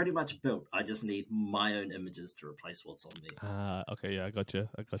because it's pretty much built. I just need my own images to replace what's on there. Okay, yeah, I got you.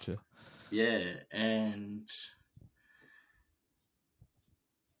 Yeah, and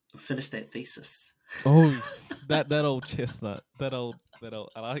finish that thesis. Oh, that old chestnut. That old.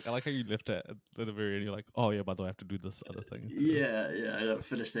 I like how you left it at the very end. You're like, oh yeah, by the way, I have to do this other thing too. Yeah, I got to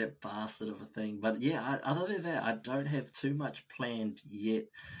finish that bastard of a thing. But yeah, other than that, I don't have too much planned yet.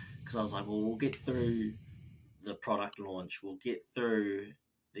 Because I was like, well, we'll get through the product launch. We'll get through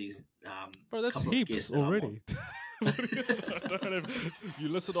these Bro, that's couple heaps of guests already. You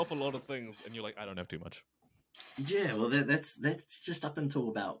listed off a lot of things, and you're like, I don't have too much. Yeah, well, that's just up until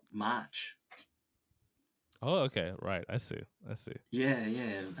about March. Oh, okay, right. I see. Yeah,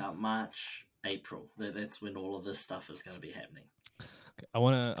 about March, April. That's when all of this stuff is going to be happening. Okay, I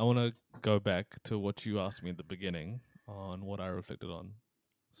wanna go back to what you asked me at the beginning on what I reflected on.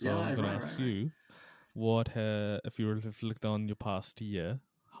 So Yeah, I'm going to ask you, what if you reflect on your past year,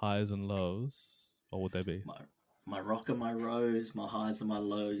 highs and lows, what would they be? My rock and my rose, my highs and my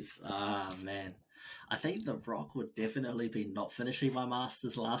lows. Ah, man. I think the rock would definitely be not finishing my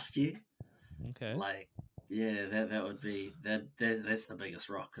Masters last year. Okay. Like, yeah, that would be, that's the biggest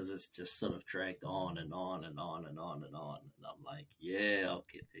rock because it's just sort of dragged on and on and on and on and on. And I'm like, yeah, I'll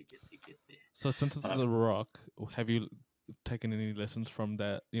get there. So since it's the rock, have you taken any lessons from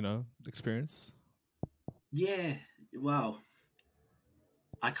that, experience? Yeah, well,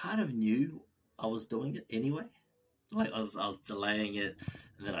 I kind of knew I was doing it anyway. Like I was delaying it,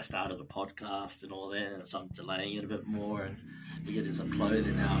 And then I started a podcast and all that, and so I'm delaying it a bit more. And we're getting some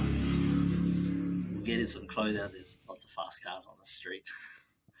clothing out. There's lots of fast cars on the street.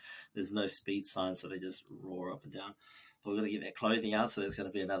 There's no speed sign, so they just roar up and down. But we're going to get that clothing out, so there's going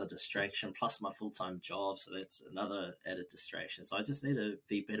to be another distraction, plus my full-time job, so that's another added distraction. So I just need to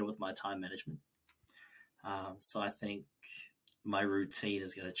be better with my time management. So I think my routine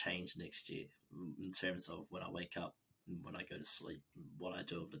is going to change next year in terms of when I wake up and when I go to sleep, what I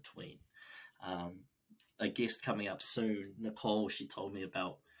do in between. A guest coming up soon, Nicole, she told me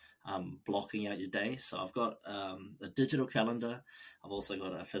about blocking out your day. So I've got a digital calendar. I've also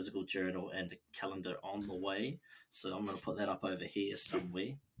got a physical journal and a calendar on the way. So I'm going to put that up over here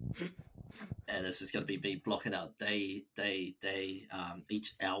somewhere. And this is going to be me blocking out day.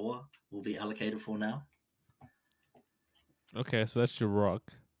 Each hour will be allocated for now. Okay, so that's your rock.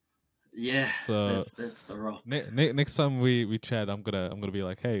 Yeah, so that's the rock. Next time we chat, I'm gonna be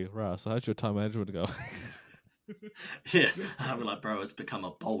like, hey, Ra, so how's your time management go? Yeah, I'll be like, bro, it's become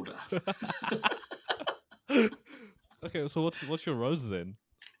a boulder. Okay, so what's your rose then?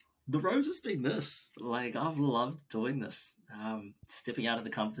 The rose has been this. Like, I've loved doing this, stepping out of the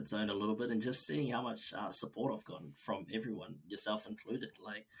comfort zone a little bit and just seeing how much support I've gotten from everyone, yourself included.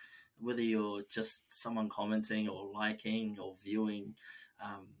 Like, whether you're just someone commenting or liking or viewing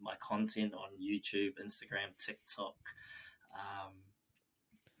my content on YouTube, Instagram, TikTok,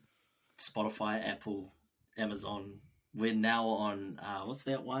 Spotify, Apple, Amazon. We're now on, what's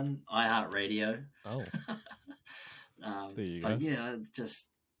that one? iHeartRadio. Oh. There you but go. yeah,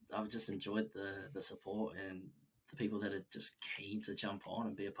 I've just enjoyed the support and the people that are just keen to jump on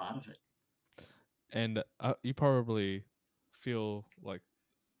and be a part of it. And you probably feel like,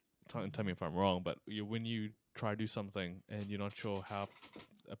 tell me if I'm wrong, but when you try to do something and you're not sure how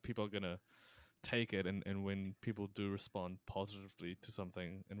people are going to take it, and when people do respond positively to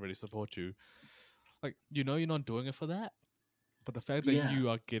something and really support you, like, you're not doing it for that, but the fact that you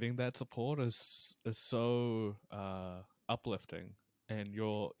are getting that support is so uplifting, and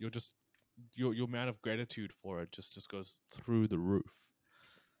your amount of gratitude for it just goes through the roof.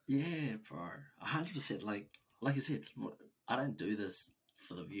 Yeah, bro, 100%. Like I said, I don't do this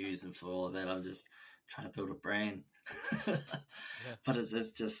for the views and for all of that. I'm just trying to build a brand. Yeah. But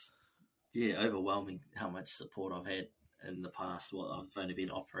it's just overwhelming how much support I've had in the past. I've only been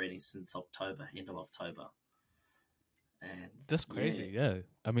operating since end of October. And that's crazy. Yeah.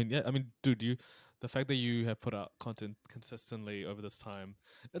 I mean, dude, the fact that you have put out content consistently over this time,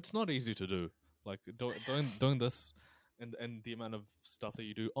 it's not easy to do. Like, doing this and the amount of stuff that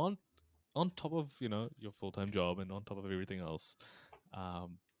you do on top of, your full-time job and on top of everything else.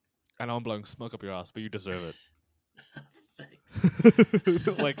 And I'm blowing smoke up your ass, but you deserve it.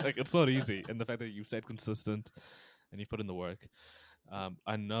 thanks. like it's not easy, and the fact that you've stayed consistent and you've put in the work.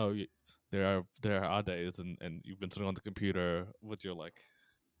 I know there are days, and you've been sitting on the computer with your like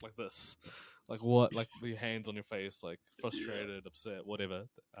this, like what, like your hands on your face, like frustrated, upset, whatever.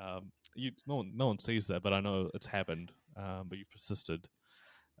 No one sees that, but I know it's happened. But you've persisted,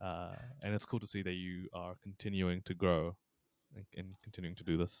 and it's cool to see that you are continuing to grow and continuing to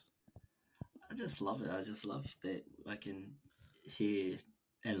do this. I just love it. I just love that I can hear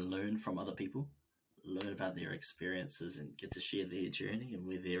and learn from other people, learn about their experiences, and get to share their journey and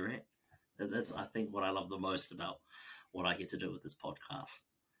where they're at. That's, I think, what I love the most about what I get to do with this podcast.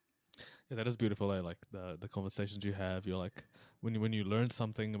 Yeah, that is beautiful. Like the conversations you have, you're like, when you learn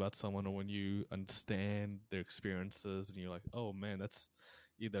something about someone, or when you understand their experiences, and you're like, oh man, that's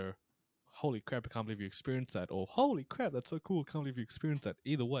either holy crap, I can't believe you experienced that, or holy crap, that's so cool, I can't believe you experienced that.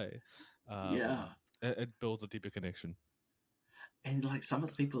 Either way, Yeah. it builds a deeper connection. And like some of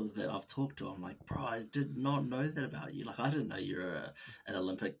the people that I've talked to, I'm like, bro, I did not know that about you. Like, I didn't know you're an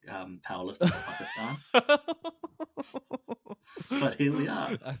Olympic powerlifter for Pakistan. But here we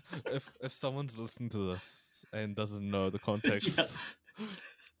are. If someone's listening to this and doesn't know the context,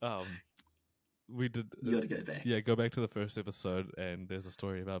 we did. You got to go back. Yeah, go back to the first episode, and there's a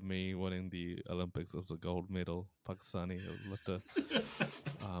story about me winning the Olympics as a gold medal Pakistani lifter.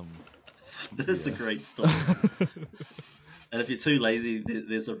 That's a great story. And if you're too lazy,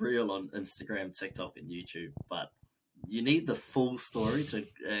 there's a reel on Instagram, TikTok, and YouTube. But you need the full story to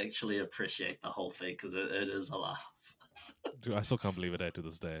actually appreciate the whole thing, because it is a laugh. Dude, I still can't believe it to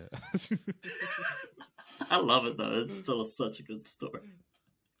this day. I love it though. It's still such a good story.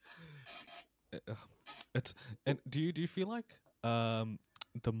 And do you feel like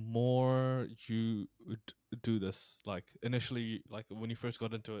the more you do this, like initially, like when you first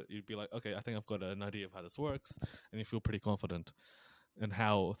got into it, you'd be like, okay, I think I've got an idea of how this works, and you feel pretty confident. and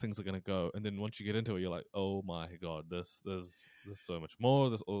how things are going to go. And then once you get into it, you're like, oh my God, there's so much more.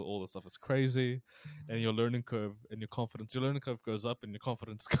 There's all this stuff is crazy. And your learning curve and your learning curve goes up and your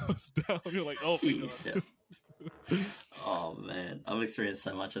confidence goes down. You're like, oh my God. Yeah. Oh man, I've experienced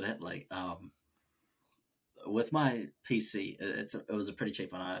so much of that. Like, with my PC, it was a pretty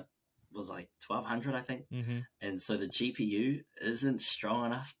cheap one. I was like 1,200, I think. Mm-hmm. And so the GPU isn't strong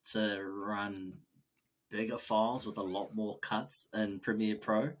enough to run bigger files with a lot more cuts in Premiere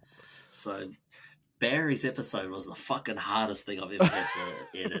Pro. So Barry's episode was the fucking hardest thing I've ever had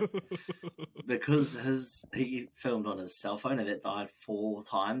to edit because he filmed on his cell phone and that died 4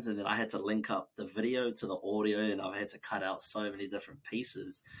 times, and then I had to link up the video to the audio, and I've had to cut out so many different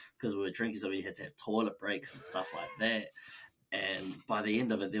pieces because we were drinking, so we had to have toilet breaks and stuff like that. And by the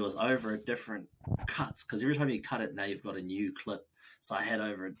end of it, there was over different cuts because every time you cut it, now you've got a new clip. So I had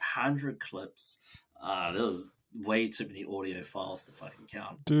over 100 clips. There was way too many audio files to fucking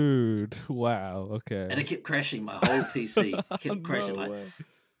count. Dude, wow, okay. And it kept crashing my whole PC. It kept crashing. No my way.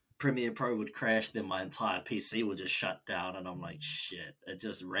 Premiere Pro would crash, then my entire PC would just shut down, and I'm like, shit. It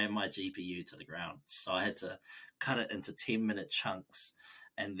just ran my GPU to the ground. So I had to cut it into 10-minute chunks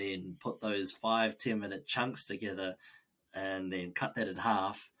and then put those 5-10-minute chunks together and then cut that in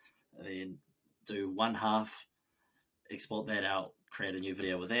half, and then do one half, export that out, create a new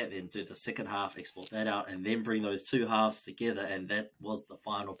video with that, then do the second half, export that out, and then bring those 2 halves together, and that was the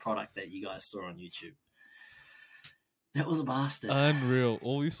final product that you guys saw on YouTube. That was a bastard. Unreal.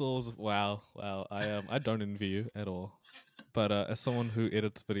 All we saw was wow. I don't envy you at all. But as someone who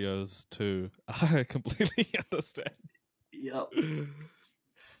edits videos too, I completely understand. Yep.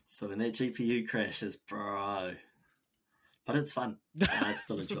 So when that GPU crashes, bro. But it's fun, and I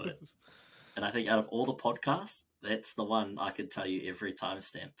still enjoy it. And I think out of all the podcasts, that's the one I could tell you every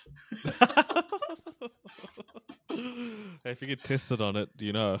timestamp. If you get tested on it, do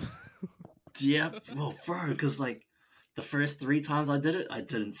you know? Yeah, well, bro, because like the first 3 times I did it, I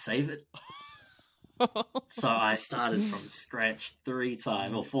didn't save it. So I started from scratch 3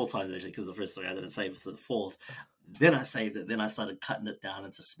 times, or 4 times actually, because the first 3 I didn't save it, so the 4th. Then I saved it, then I started cutting it down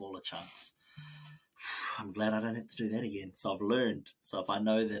into smaller chunks. I'm glad I don't have to do that again. So I've learned. So if I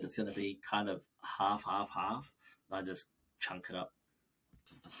know that it's going to be kind of half, I just chunk it up.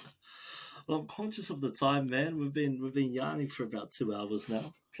 Well, I'm conscious of the time, man. We've been yarning for about 2 hours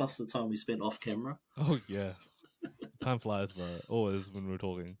now, plus the time we spent off camera. Oh yeah, time flies, bro. Always when we're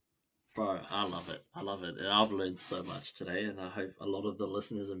talking. Bro, I love it. And I've learned so much today, and I hope a lot of the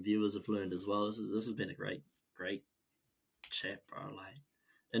listeners and viewers have learned as well. This has been a great chat, bro. Like,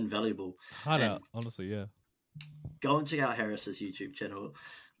 invaluable. Hard out, honestly, yeah. Go and check out Harris's YouTube channel.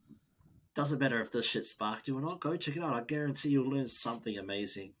 Doesn't matter if this shit sparked you or not. Go check it out. I guarantee you'll learn something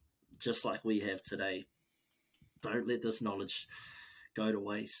amazing, just like we have today. Don't let this knowledge go to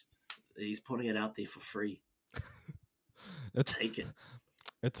waste. He's putting it out there for free. Take it.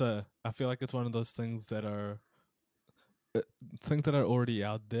 I feel like it's one of those things that are already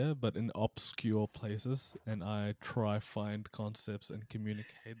out there, but in obscure places, and I try find concepts and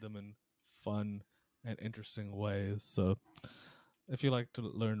communicate them in fun and interesting ways. So if you like to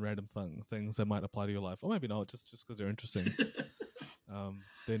learn random things that might apply to your life, or maybe not, just because they're interesting,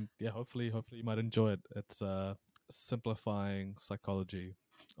 then yeah, hopefully you might enjoy it. It's Simplifying Psychology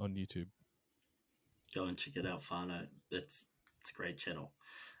on YouTube. Go and check it out, Fano. It's a great channel.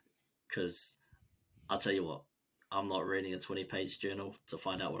 Because I'll tell you what, I'm not reading a 20-page journal to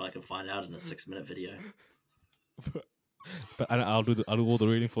find out what I can find out in a 6-minute video. But I'll do all the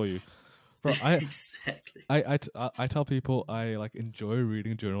reading for you. Bro, Exactly. I tell people I like enjoy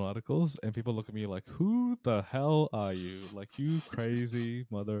reading journal articles, and people look at me like, "Who the hell are you? Like, you crazy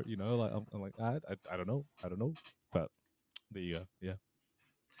mother?" You know, like I'm like, I don't know, but there you go. Yeah.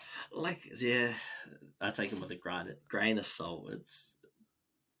 Like, yeah, I take them with a grain of salt. It's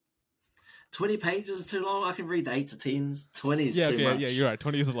 20 pages is too long. I can read 8 to 10s. 20 is too much. Yeah, you're right.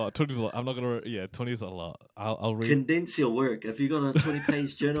 20 is a lot. 20 is a lot. I'm not gonna. Yeah, 20 is a lot. I'll read. Condense your work. If you got a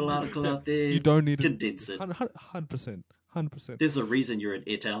 20-page journal article out there, you don't need condense it. 100%. There's a reason you're an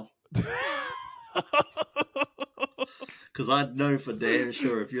etal. Because I know for damn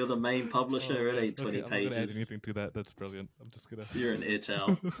sure if you're the main publisher, it ain't 20 pages. I'm not gonna add anything to that. That's brilliant. I'm just gonna. You're an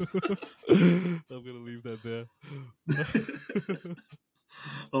etal. I'm gonna leave that there.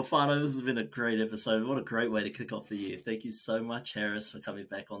 Well, Fano, this has been a great episode. What a great way to kick off the year. Thank you so much, Harris, for coming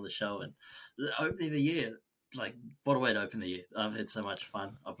back on the show and opening the year. Like, what a way to open the year. I've had so much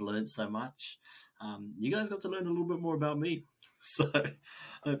fun. I've learned so much. You guys got to learn a little bit more about me. So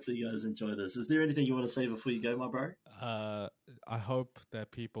hopefully you guys enjoy this. Is there anything you want to say before you go, my bro? I hope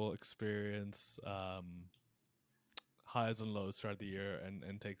that people experience highs and lows throughout the year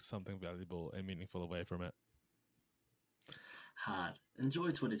and take something valuable and meaningful away from it. Hard. Enjoy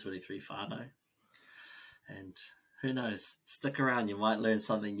 2023, Whānau. And who knows, stick around, you might learn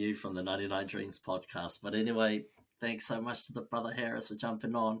something new from the 99 Dreams podcast. But anyway, thanks so much to the Brother Harris for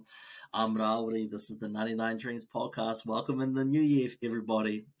jumping on. I'm Rauri, this is the 99 Dreams podcast. Welcome in the new year,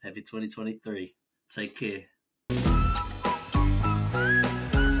 everybody. Happy 2023. Take care.